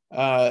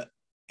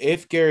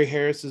 If Gary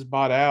Harris is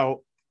bought out,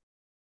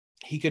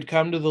 he could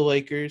come to the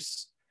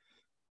Lakers.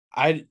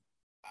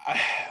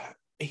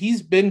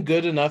 He's been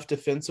good enough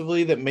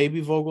defensively that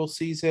maybe Vogel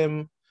sees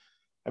him.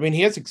 I mean,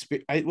 he has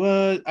experience. I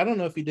don't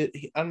know if he did.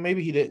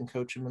 Maybe he didn't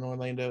coach him in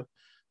Orlando,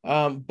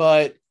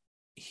 but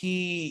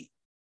he's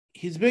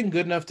been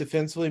good enough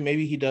defensively.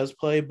 Maybe he does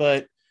play,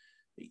 but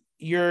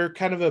you're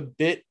kind of a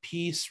bit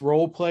piece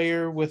role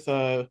player with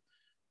a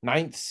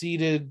 9th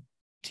seeded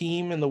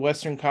team in the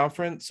Western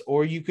Conference,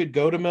 or you could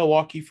go to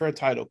Milwaukee for a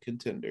title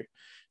contender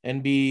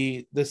and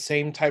be the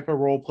same type of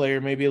role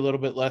player, maybe a little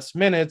bit less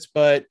minutes,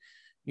 but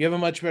you have a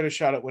much better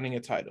shot at winning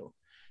a title.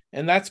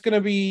 And that's going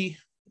to be,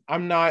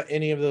 I'm not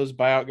any of those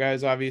buyout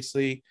guys,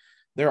 obviously.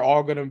 They're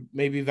all going to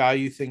maybe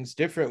value things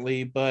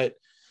differently, but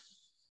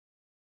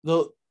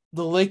the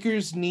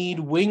Lakers need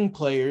wing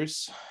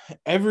players.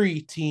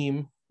 Every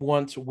team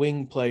wants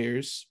wing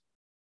players.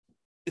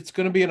 It's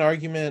going to be an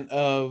argument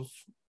of,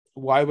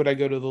 why would I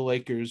go to the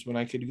Lakers when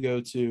I could go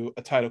to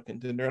a title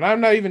contender? And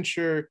I'm not even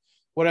sure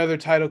what other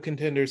title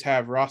contenders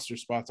have roster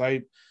spots.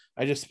 I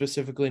just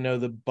specifically know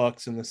the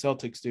Bucks and the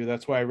Celtics do.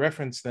 That's why I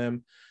reference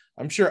them.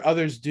 I'm sure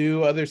others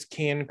do. Others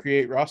can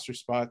create roster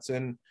spots.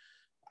 And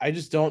I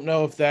just don't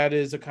know if that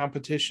is a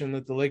competition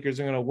that the Lakers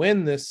are going to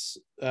win this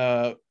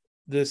kind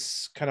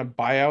of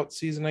buyout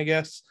season, I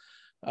guess.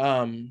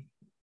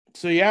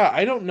 So yeah,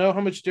 I don't know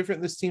how much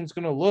different this team's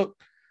going to look.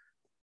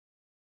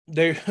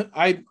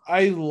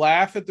 I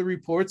laugh at the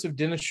reports of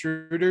Dennis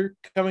Schroeder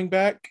coming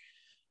back.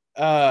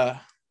 That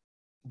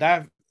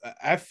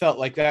I felt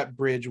like that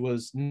bridge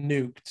was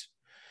nuked,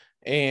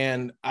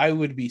 and I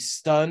would be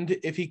stunned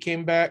if he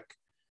came back.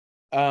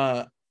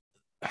 The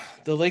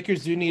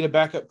Lakers do need a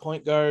backup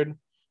point guard.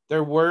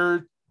 There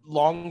were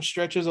long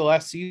stretches of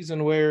last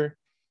season where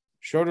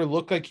Schroeder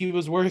looked like he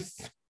was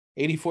worth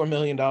 $84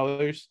 million,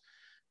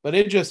 but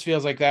it just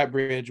feels like that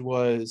bridge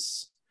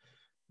was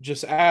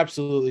just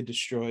absolutely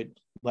destroyed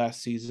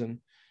last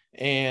season.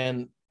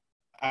 And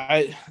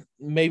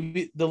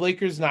maybe the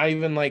Lakers not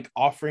even like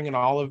offering an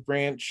olive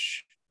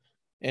branch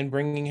and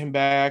bringing him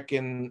back.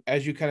 And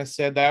as you kind of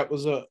said, that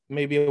was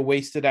maybe a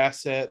wasted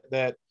asset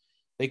that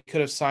they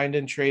could have signed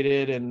and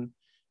traded. And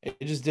it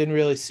just didn't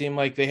really seem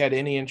like they had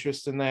any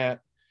interest in that.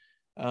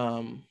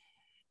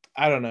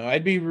 I don't know.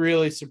 I'd be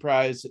really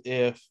surprised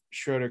if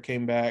Schroeder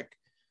came back,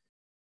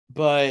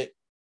 but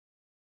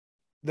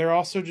there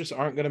also just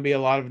aren't going to be a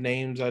lot of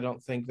names, I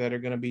don't think, that are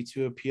going to be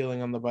too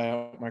appealing on the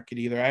buyout market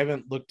either. I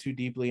haven't looked too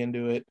deeply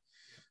into it.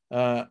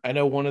 I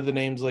know one of the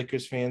names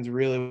Lakers fans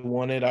really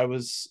wanted, I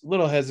was a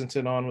little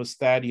hesitant on, was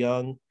Thad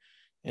Young,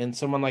 and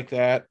someone like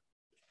that.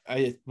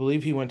 I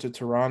believe he went to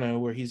Toronto,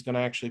 where he's going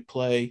to actually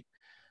play.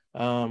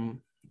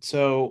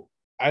 So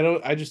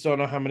I just don't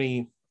know how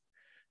many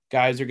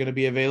guys are going to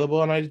be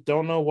available, and I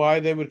don't know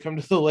why they would come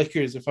to the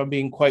Lakers, if I'm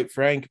being quite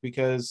frank,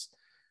 because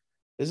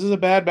this is a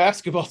bad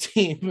basketball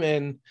team,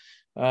 and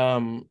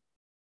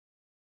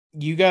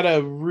you got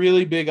a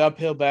really big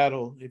uphill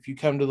battle if you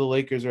come to the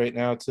Lakers right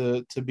now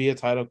to be a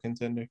title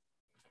contender.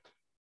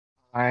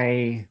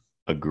 I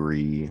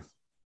agree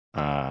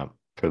for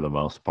the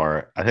most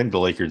part. I think the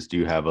Lakers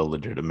do have a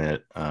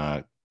legitimate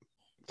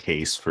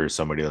case for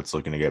somebody that's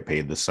looking to get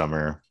paid this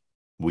summer.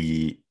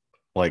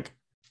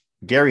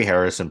 Gary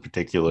Harris in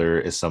particular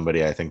is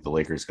somebody I think the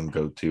Lakers can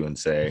go to and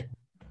say,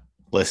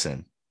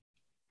 listen,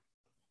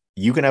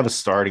 you can have a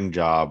starting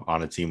job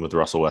on a team with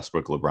Russell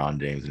Westbrook, LeBron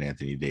James, and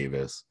Anthony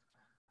Davis.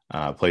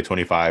 Play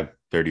 25,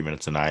 30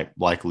 minutes a night,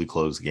 likely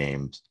close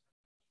games.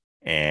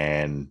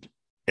 And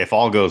if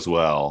all goes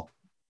well,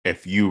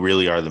 if you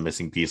really are the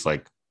missing piece,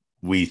 like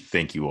we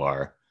think you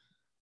are,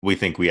 we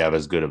think we have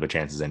as good of a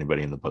chance as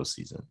anybody in the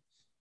postseason.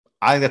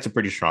 I think that's a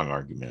pretty strong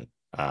argument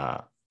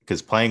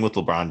because playing with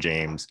LeBron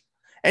James,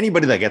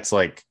 anybody that gets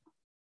like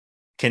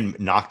can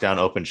knock down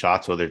open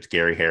shots, whether it's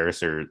Gary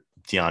Harris or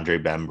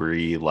DeAndre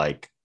Bembry,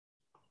 like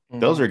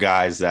those are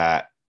guys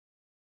that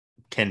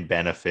can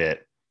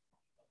benefit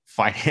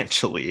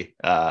financially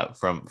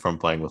from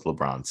playing with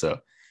LeBron. So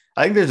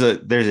I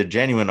think there's a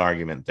genuine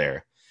argument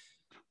there,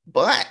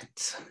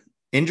 but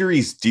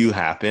injuries do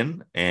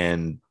happen,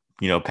 and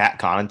Pat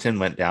Connaughton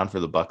went down for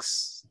the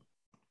Bucks,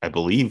 I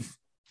believe,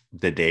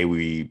 the day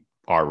we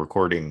are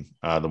recording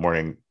the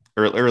morning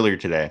earlier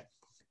today.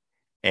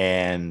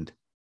 And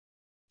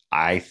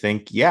I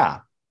think,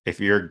 if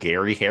you're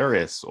Gary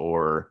Harris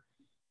or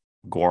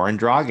Goran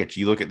Dragic,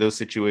 you look at those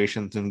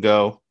situations and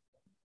go,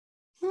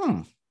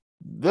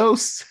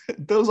 those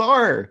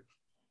are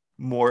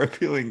more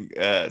appealing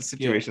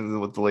situations than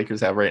what the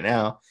Lakers have right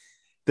now.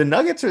 The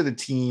Nuggets are the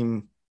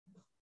team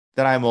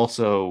that I'm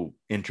also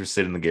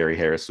interested in the Gary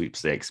Harris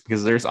sweepstakes,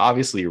 because there's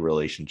obviously a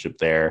relationship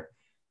there.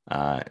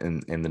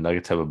 And the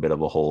Nuggets have a bit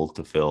of a hole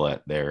to fill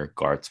at their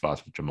guard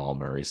spots with Jamal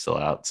Murray still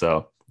out.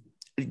 So,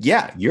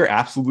 you're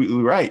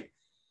absolutely right.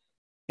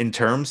 In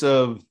terms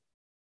of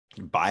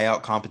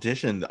buyout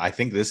competition, I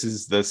think this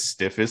is the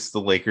stiffest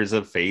the Lakers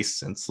have faced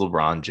since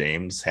LeBron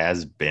James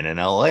has been in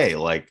LA.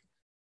 Like,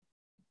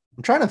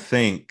 I'm trying to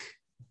think,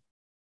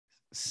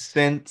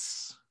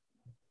 since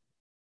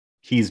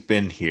he's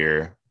been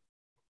here,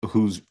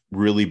 who's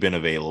really been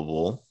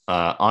available.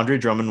 Andre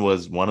Drummond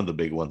was one of the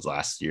big ones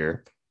last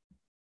year.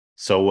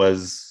 So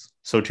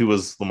too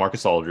was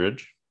LaMarcus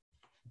Aldridge.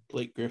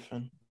 Blake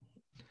Griffin.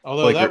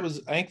 Although I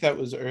think that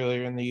was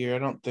earlier in the year. I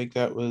don't think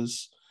that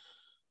was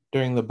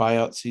during the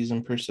buyout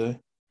season per se.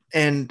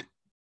 And,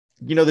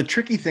 the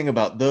tricky thing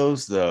about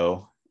those,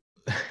 though,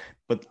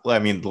 but I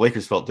mean, the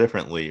Lakers felt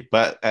differently,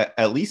 but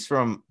at least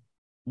from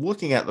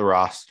looking at the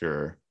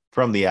roster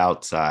from the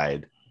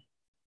outside,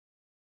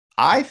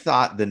 I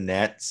thought the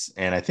Nets,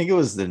 and I think it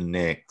was the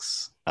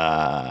Knicks,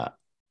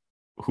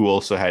 who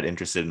also had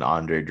interested in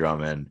Andre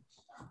Drummond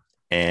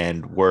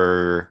and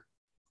were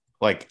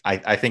like,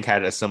 I think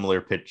had a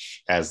similar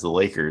pitch as the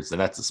Lakers, the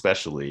Nets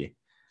especially,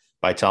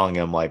 by telling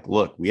him, like,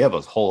 look, we have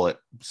a hole at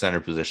center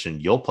position.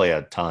 You'll play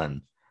a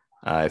ton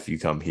if you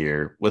come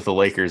here. With the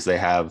Lakers, they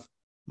have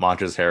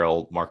Montrezl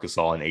Harrell, Marcus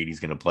Gasol, and AD's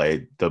going to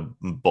play the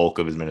bulk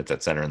of his minutes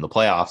at center in the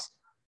playoffs.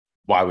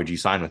 Why would you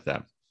sign with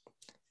them?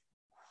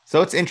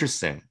 So it's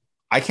interesting.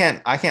 I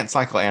can't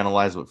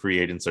psychoanalyze what free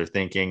agents are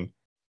thinking,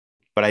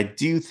 but I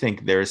do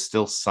think there's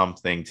still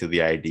something to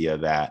the idea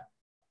that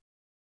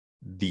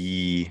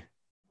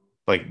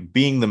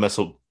being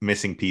the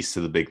missing piece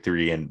to the big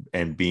three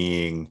and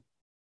being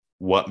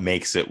what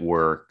makes it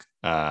work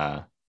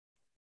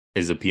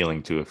is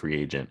appealing to a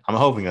free agent. I'm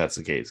hoping that's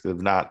the case, because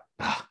if not,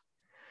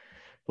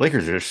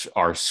 Lakers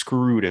are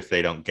screwed if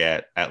they don't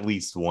get at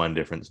least one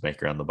difference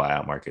maker on the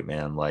buyout market,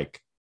 man.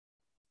 Like,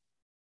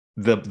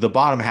 the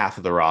bottom half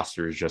of the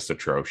roster is just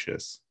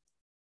atrocious.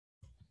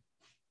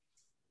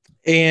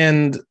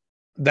 And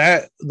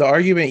that the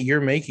argument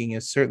you're making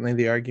is certainly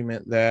the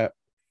argument that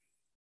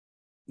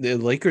the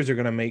Lakers are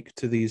going to make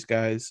to these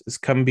guys, is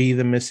come be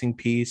the missing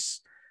piece.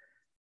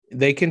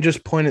 They can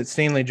just point at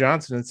Stanley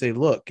Johnson and say,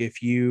 look,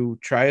 if you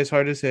try as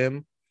hard as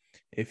him,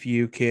 if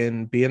you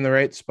can be in the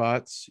right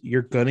spots,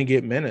 you're going to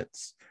get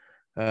minutes.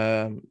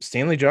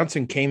 Stanley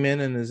Johnson came in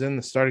and is in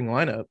the starting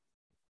lineup,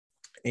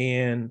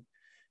 and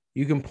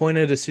you can point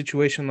at a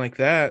situation like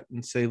that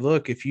and say,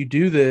 look, if you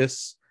do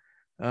this,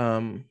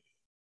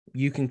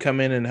 you can come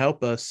in and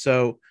help us.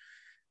 So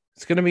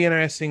it's going to be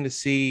interesting to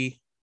see.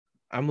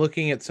 I'm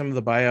looking at some of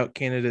the buyout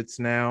candidates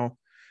now.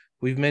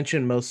 We've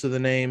mentioned most of the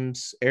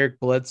names. Eric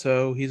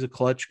Bledsoe, he's a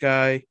clutch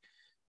guy.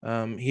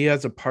 He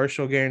has a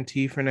partial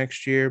guarantee for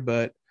next year,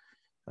 but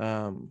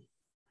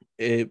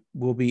it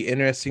will be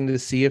interesting to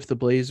see if the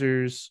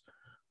Blazers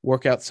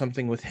work out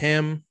something with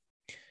him.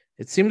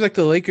 It seems like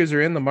the Lakers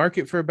are in the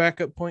market for a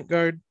backup point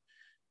guard.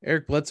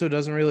 Eric Bledsoe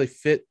doesn't really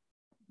fit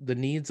the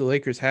needs the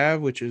Lakers have,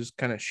 which is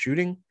kind of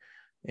shooting,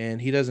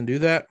 and he doesn't do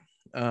that.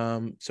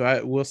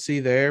 So we'll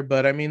see there.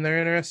 But, I mean, they're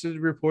interested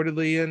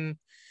reportedly in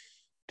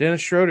Dennis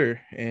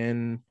Schroeder,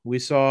 and we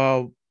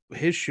saw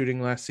his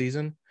shooting last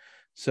season.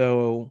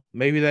 So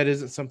maybe that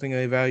isn't something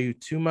they value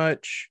too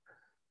much.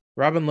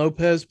 Robin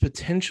Lopez,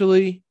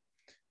 potentially,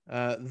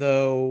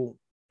 though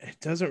it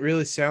doesn't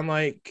really feel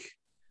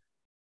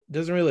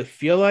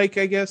like,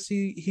 I guess,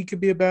 he could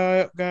be a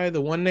buyout guy.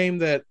 The one name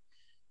that,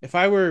 if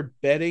I were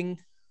betting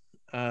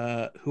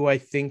who I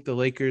think the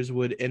Lakers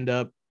would end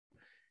up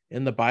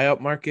in the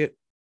buyout market,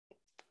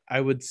 I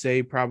would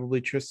say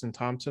probably Tristan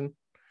Thompson.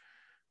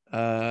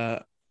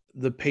 The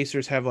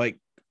Pacers have, I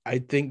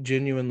think,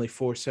 genuinely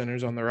 4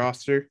 centers on the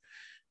roster,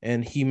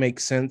 and he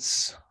makes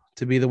sense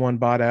to be the one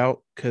bought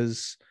out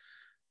because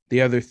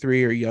the other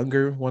 3 are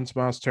younger. Once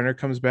Miles Turner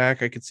comes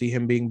back, I could see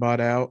him being bought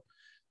out.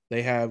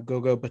 They have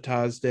Gogo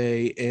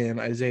Batazde and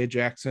Isaiah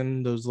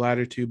Jackson. Those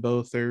latter 2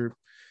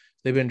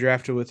 they've been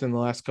drafted within the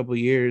last couple of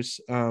years.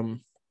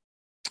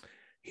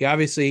 he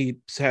obviously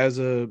has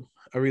a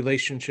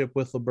relationship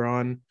with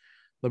LeBron.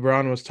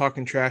 LeBron was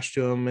talking trash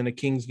to him in a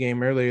Kings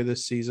game earlier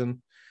this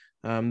season.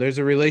 There's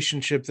a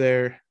relationship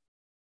there.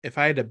 If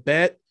I had to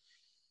bet,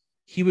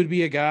 he would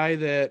be a guy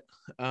that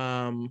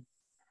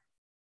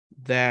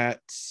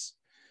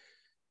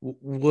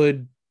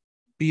would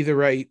be the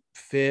right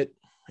fit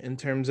in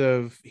terms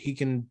of he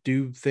can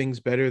do things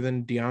better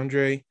than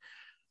DeAndre.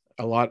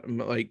 A lot,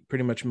 like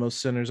pretty much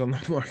most centers on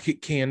the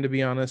market can, to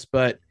be honest.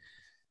 But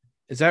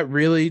is that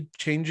really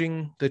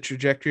changing the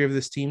trajectory of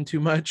this team too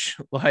much?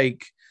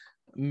 Like,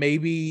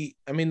 maybe,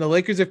 I mean, the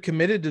Lakers have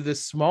committed to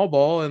this small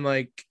ball, and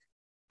like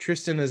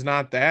Tristan is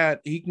not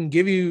that. He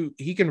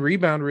can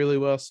rebound really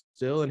well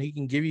still, and he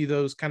can give you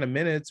those kind of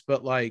minutes,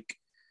 but like,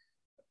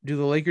 do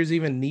the Lakers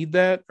even need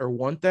that or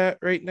want that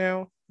right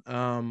now?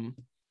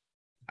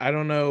 I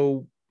don't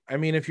know. I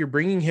mean, if you're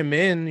bringing him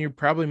in, you're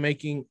probably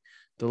making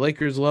the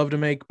Lakers love to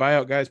make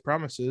buyout guys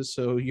promises.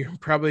 So you're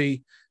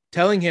probably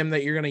telling him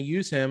that you're going to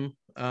use him.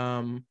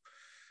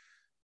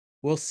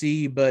 We'll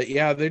see. But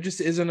yeah, there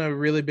just isn't a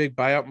really big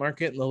buyout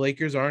market, and the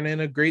Lakers aren't in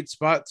a great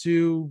spot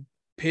to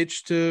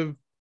pitch to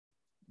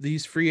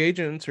these free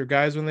agents or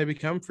guys when they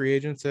become free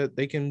agents that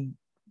they can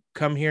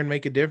come here and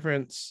make a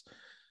difference.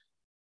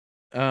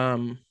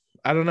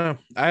 I don't know.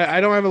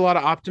 I don't have a lot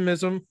of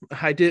optimism.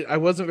 I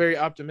wasn't very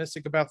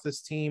optimistic about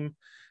this team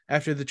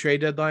after the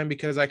trade deadline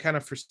because I kind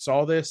of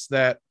foresaw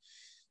that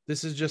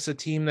this is just a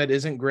team that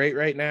isn't great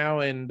right now.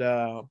 And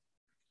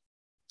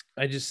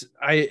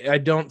I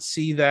don't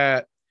see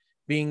that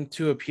being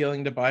too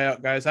appealing to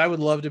buyout guys. I would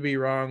love to be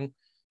wrong.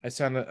 I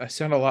sound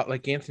a lot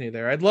like Anthony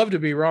there. I'd love to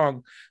be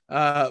wrong.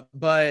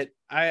 But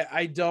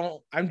I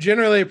don't, I'm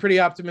generally a pretty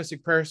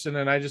optimistic person,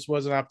 and I just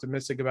wasn't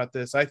optimistic about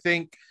this. I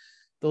think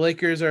the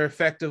Lakers are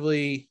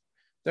effectively,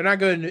 they're not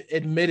going to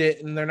admit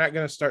it and they're not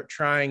going to start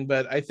trying,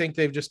 but I think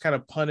they've just kind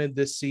of punted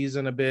this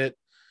season a bit.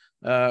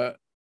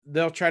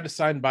 They'll try to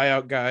sign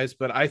buyout guys,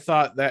 but I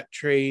thought that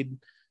trade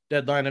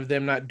deadline of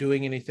them not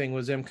doing anything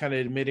was them kind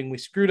of admitting we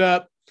screwed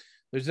up.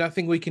 There's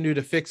nothing we can do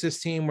to fix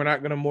this team. We're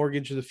not going to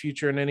mortgage the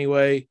future in any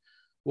way.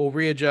 We'll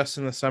readjust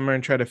in the summer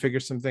and try to figure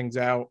some things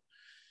out.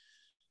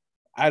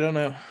 I don't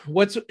know.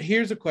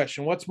 Here's a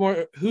question.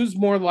 Who's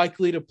more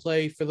likely to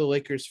play for the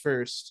Lakers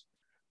first?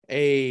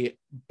 A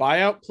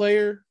buyout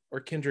player or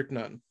Kendrick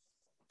Nunn?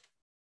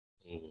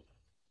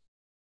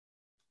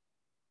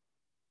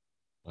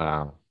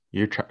 Wow,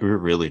 you're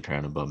really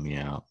trying to bum me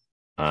out.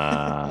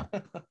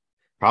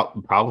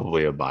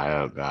 Probably a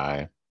buyout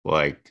guy,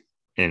 like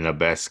in the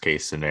best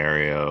case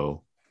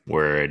scenario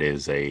where it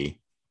is a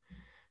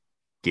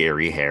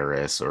Gary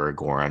Harris or a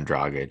Goran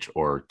Dragic,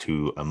 or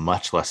to a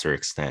much lesser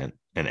extent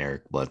an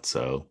Eric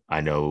Bledsoe.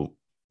 I know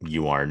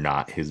you are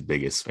not his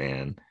biggest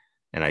fan,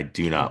 and I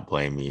do not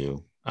blame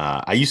you.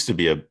 I used to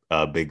be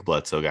a big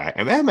Bledsoe guy.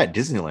 I met him at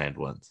Disneyland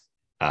once.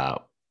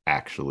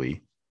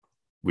 Actually,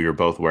 we were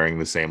both wearing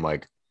the same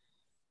like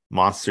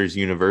Monsters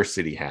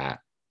University hat,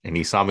 and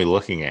he saw me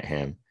looking at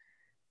him,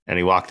 and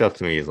he walked up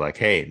to me. He's like,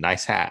 "Hey,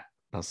 nice hat."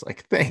 I was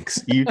like,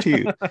 "Thanks, you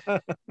too."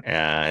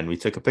 And we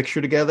took a picture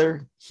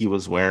together. He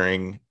was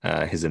wearing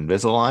his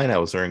Invisalign. I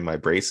was wearing my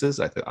braces.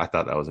 I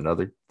thought that was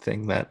another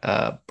thing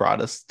that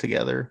brought us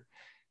together.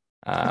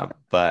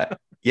 But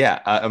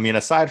yeah, I mean,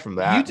 aside from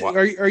that,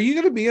 are you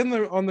going to be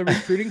on the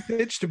recruiting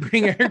pitch to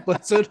bring Eric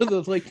Bledsoe to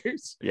the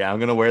Lakers? Yeah, I'm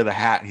going to wear the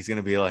hat. He's going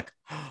to be like,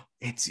 oh,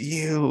 "It's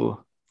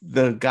you,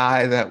 the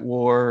guy that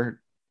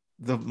wore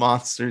the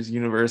Monsters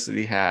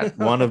University hat,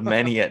 one of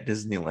many at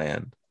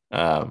Disneyland."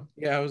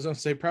 Yeah, I was going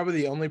to say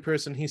probably the only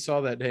person he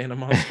saw that day in a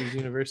Monsters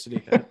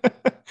University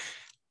hat.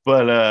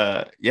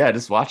 But yeah,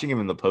 just watching him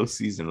in the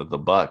postseason with the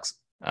Bucks,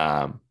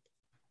 I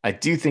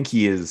do think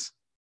he is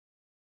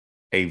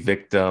a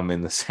victim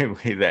in the same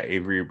way that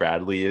Avery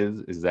Bradley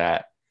is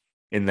that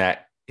in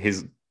that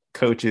his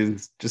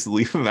coaches just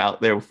leave him out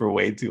there for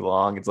way too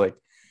long. It's like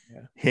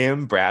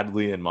him,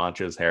 Bradley, and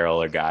Montrezl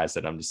Harrell are guys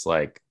that I'm just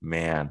like,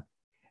 man,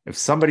 if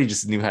somebody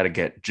just knew how to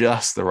get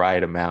just the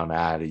right amount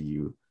out of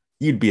you,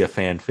 you'd be a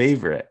fan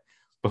favorite.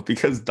 But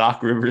because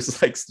Doc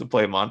Rivers likes to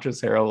play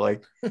Montrezl Harrell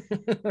like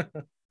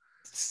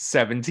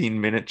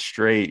 17 minutes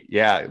straight,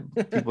 yeah,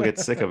 people get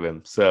sick of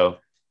him. So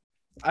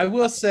I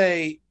will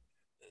say,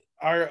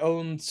 our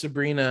own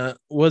Sabrina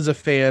was a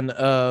fan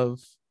of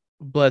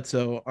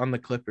Bledsoe on the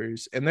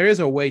Clippers, and there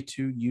is a way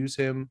to use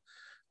him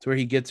to where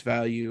he gets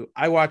value.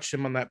 I watched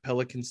him on that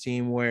Pelicans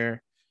team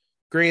where,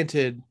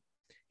 granted,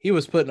 he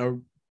was put in a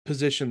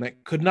position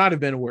that could not have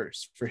been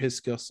worse for his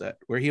skill set,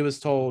 where he was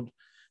told,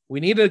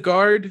 we need a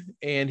guard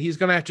and he's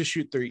going to have to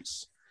shoot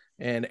threes.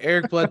 And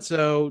Eric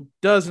Bledsoe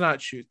does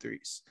not shoot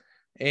threes.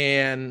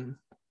 And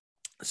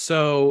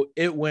so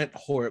it went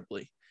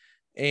horribly.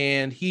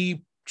 And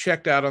he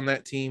checked out on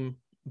that team,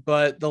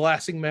 but the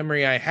lasting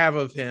memory I have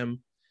of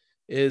him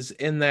is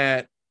in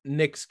that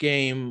Knicks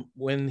game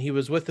when he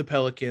was with the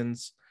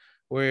Pelicans,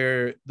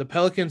 where the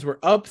Pelicans were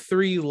up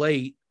 3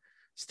 late.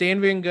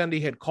 Stan Van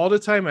Gundy had called a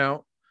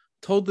timeout,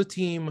 told the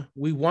team,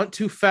 we want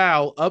to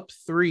foul up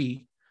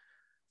 3.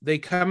 They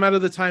come out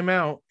of the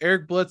timeout.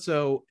 Eric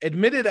Bledsoe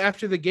admitted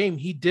after the game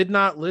he did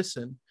not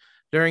listen,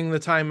 during the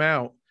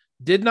timeout,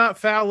 did not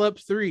foul up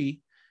 3,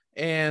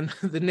 and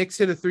the Knicks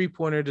hit a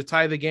 3-pointer to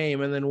tie the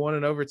game and then won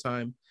in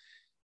overtime.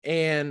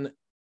 And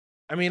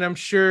I mean, I'm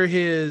sure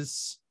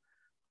his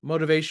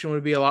motivation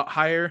would be a lot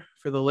higher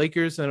for the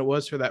Lakers than it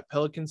was for that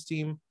Pelicans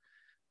team,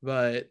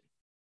 but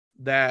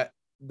that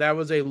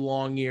was a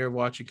long year of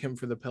watching him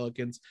for the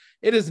Pelicans.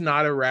 It is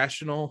not a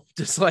rational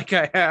dislike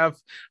I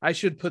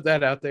should put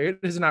that out there. It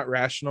is not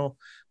rational,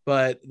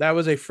 but that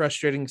was a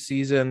frustrating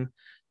season.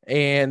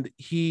 And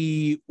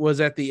he was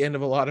at the end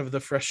of a lot of the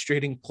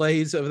frustrating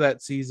plays of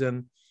that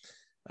season.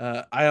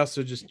 I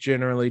also just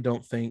generally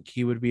don't think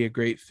he would be a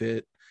great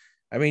fit.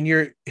 I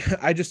mean,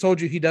 I just told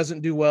you he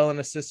doesn't do well in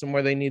a system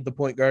where they need the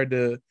point guard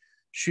to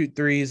shoot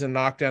threes and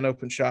knock down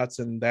open shots,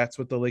 and that's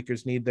what the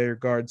Lakers need their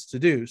guards to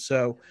do.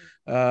 So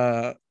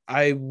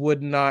I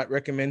would not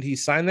recommend he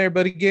sign there,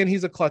 but again,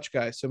 he's a clutch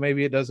guy, so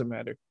maybe it doesn't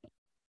matter.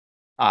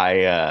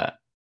 I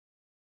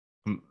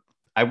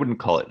wouldn't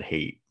call it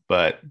hate,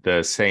 but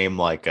the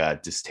same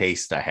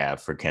distaste I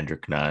have for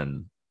Kendrick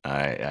Nunn,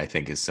 I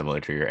think is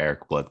similar to your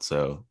Eric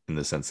Bledsoe in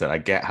the sense that I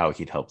get how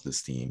he'd help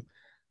this team.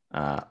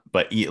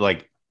 But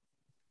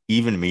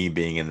even me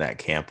being in that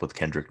camp with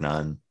Kendrick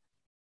Nunn,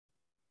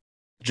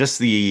 just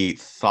the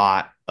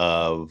thought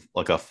of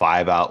a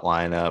 5-out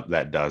lineup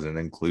that doesn't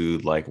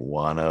include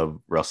one of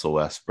Russell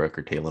Westbrook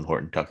or Talen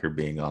Horton-Tucker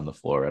being on the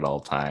floor at all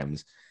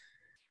times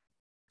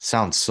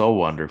sounds so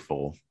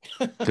wonderful,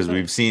 because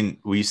we've seen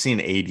AD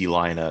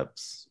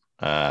lineups,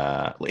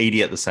 AD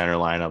at the center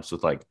lineups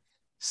with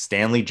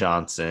Stanley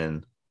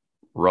Johnson,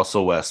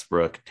 Russell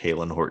Westbrook,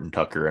 Talen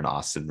Horton-Tucker, and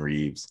Austin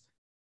Reeves,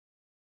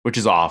 which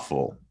is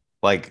awful.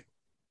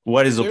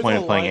 What is the point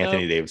of playing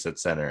Anthony Davis at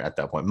center at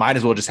that point? Might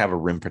as well just have a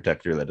rim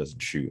protector that doesn't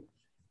shoot.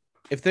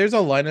 If there's a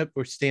lineup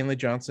where Stanley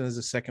Johnson is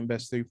the second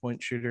best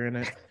 3-point shooter in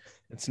it,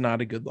 it's not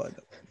a good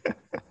lineup.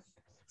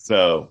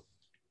 So,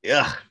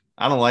 yeah,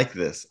 I don't like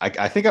this.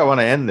 I think I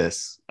want to end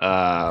this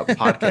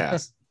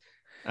podcast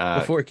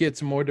before it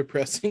gets more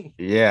depressing.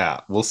 Yeah,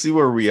 we'll see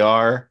where we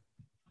are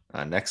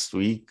next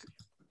week.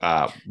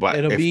 But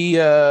it'll be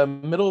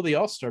middle of the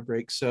All-Star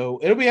break, so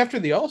it'll be after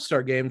the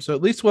All-Star game. So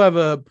at least we'll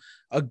have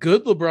a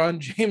good LeBron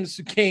James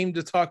game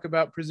to talk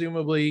about,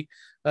 presumably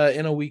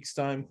in a week's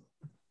time.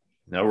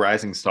 No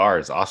rising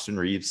stars. Austin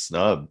Reeves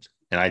snubbed,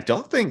 and I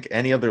don't think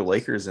any other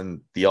Lakers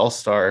in the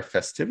All-Star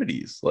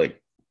festivities.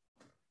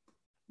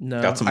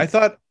 No, I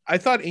thought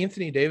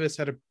Anthony Davis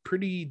had a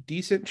pretty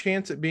decent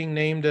chance at being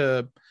named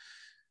a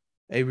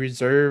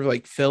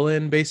reserve,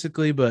 fill-in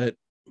basically, but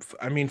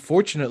I mean,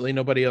 fortunately,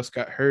 nobody else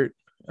got hurt.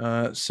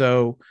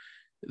 So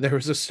there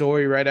was a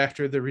story right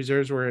after the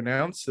reserves were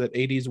announced that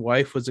AD's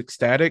wife was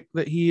ecstatic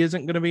that he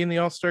isn't going to be in the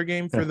All-Star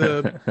game for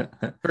the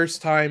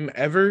first time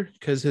ever,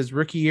 because his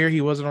rookie year he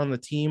wasn't on the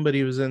team, but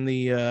he was in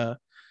the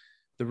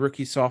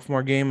rookie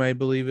sophomore game, I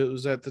believe it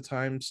was at the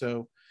time.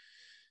 So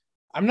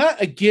I'm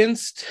not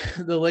against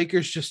the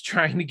Lakers just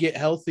trying to get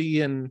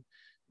healthy and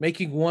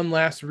making one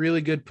last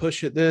really good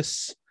push at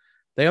this.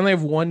 They only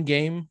have one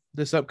game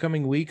this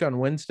upcoming week on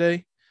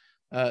Wednesday.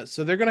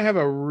 So they're going to have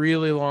a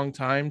really long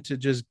time to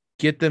just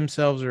get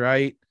themselves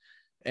right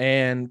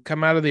and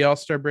come out of the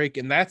All-Star break.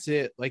 And that's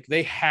it.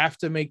 They have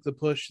to make the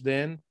push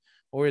then,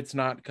 or it's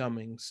not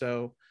coming.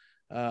 So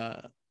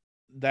I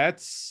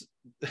guess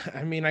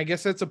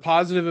that's a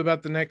positive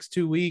about the next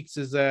 2 weeks,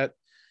 is that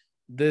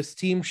this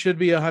team should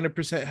be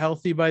 100%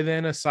 healthy by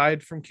then,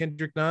 aside from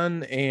Kendrick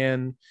Nunn.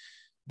 And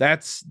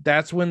that's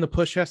when the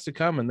push has to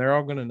come, and they're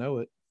all going to know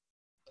it.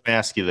 Let me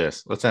ask you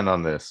this. Let's end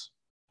on this.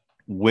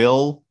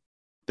 Will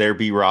there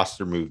be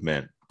roster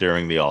movement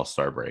during the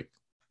All-Star break?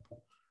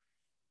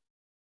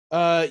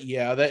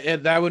 Yeah,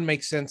 that would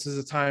make sense as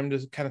a time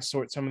to kind of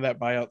sort some of that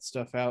buyout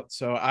stuff out.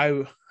 So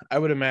I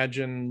would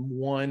imagine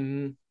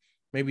 1,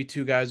 maybe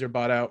 2 guys are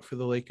bought out for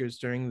the Lakers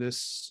during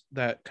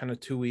that kind of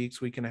 2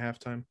 weeks, week and a half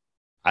time.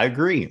 I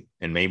agree.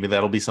 And maybe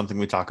that'll be something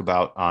we talk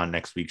about on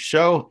next week's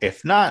show.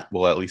 If not,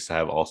 we'll at least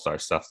have All-Star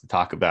stuff to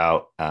talk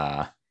about.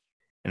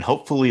 And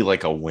hopefully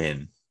a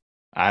win.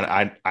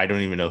 I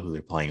don't even know who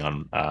they're playing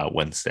on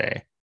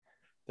Wednesday.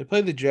 They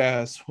play the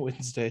Jazz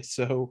Wednesday,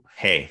 so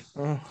hey,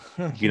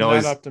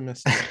 not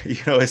optimistic.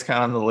 It's kind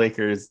of on the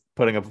Lakers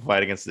putting up a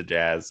fight against the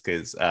Jazz,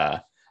 because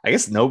I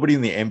guess nobody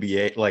in the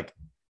NBA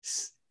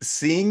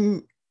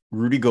seeing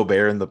Rudy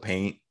Gobert in the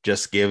paint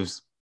just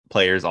gives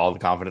players all the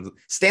confidence.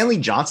 Stanley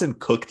Johnson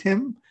cooked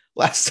him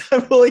last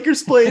time the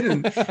Lakers played,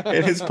 and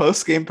in his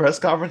post-game press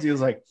conference, he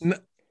was like,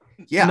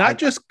 "Yeah, not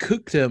just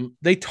cooked him;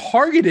 they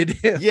targeted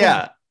him."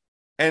 Yeah,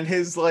 and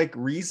his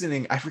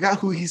reasoning, I forgot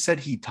who he said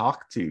he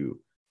talked to.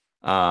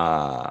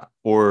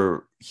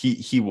 Or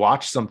he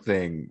watched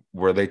something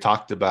where they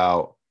talked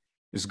about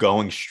just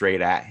going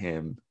straight at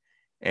him,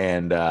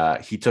 and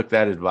he took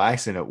that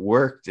advice and it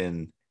worked.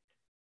 And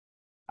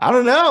I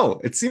don't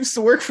know, it seems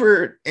to work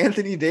for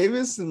Anthony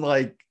Davis, and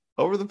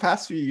over the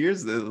past few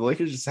years the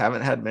Lakers just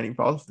haven't had many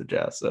problems with the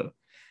Jazz. So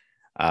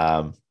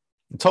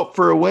let's hope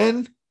for a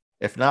win.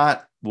 If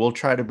not, we'll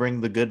try to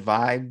bring the good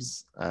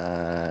vibes.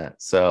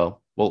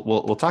 So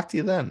we'll talk to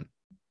you then.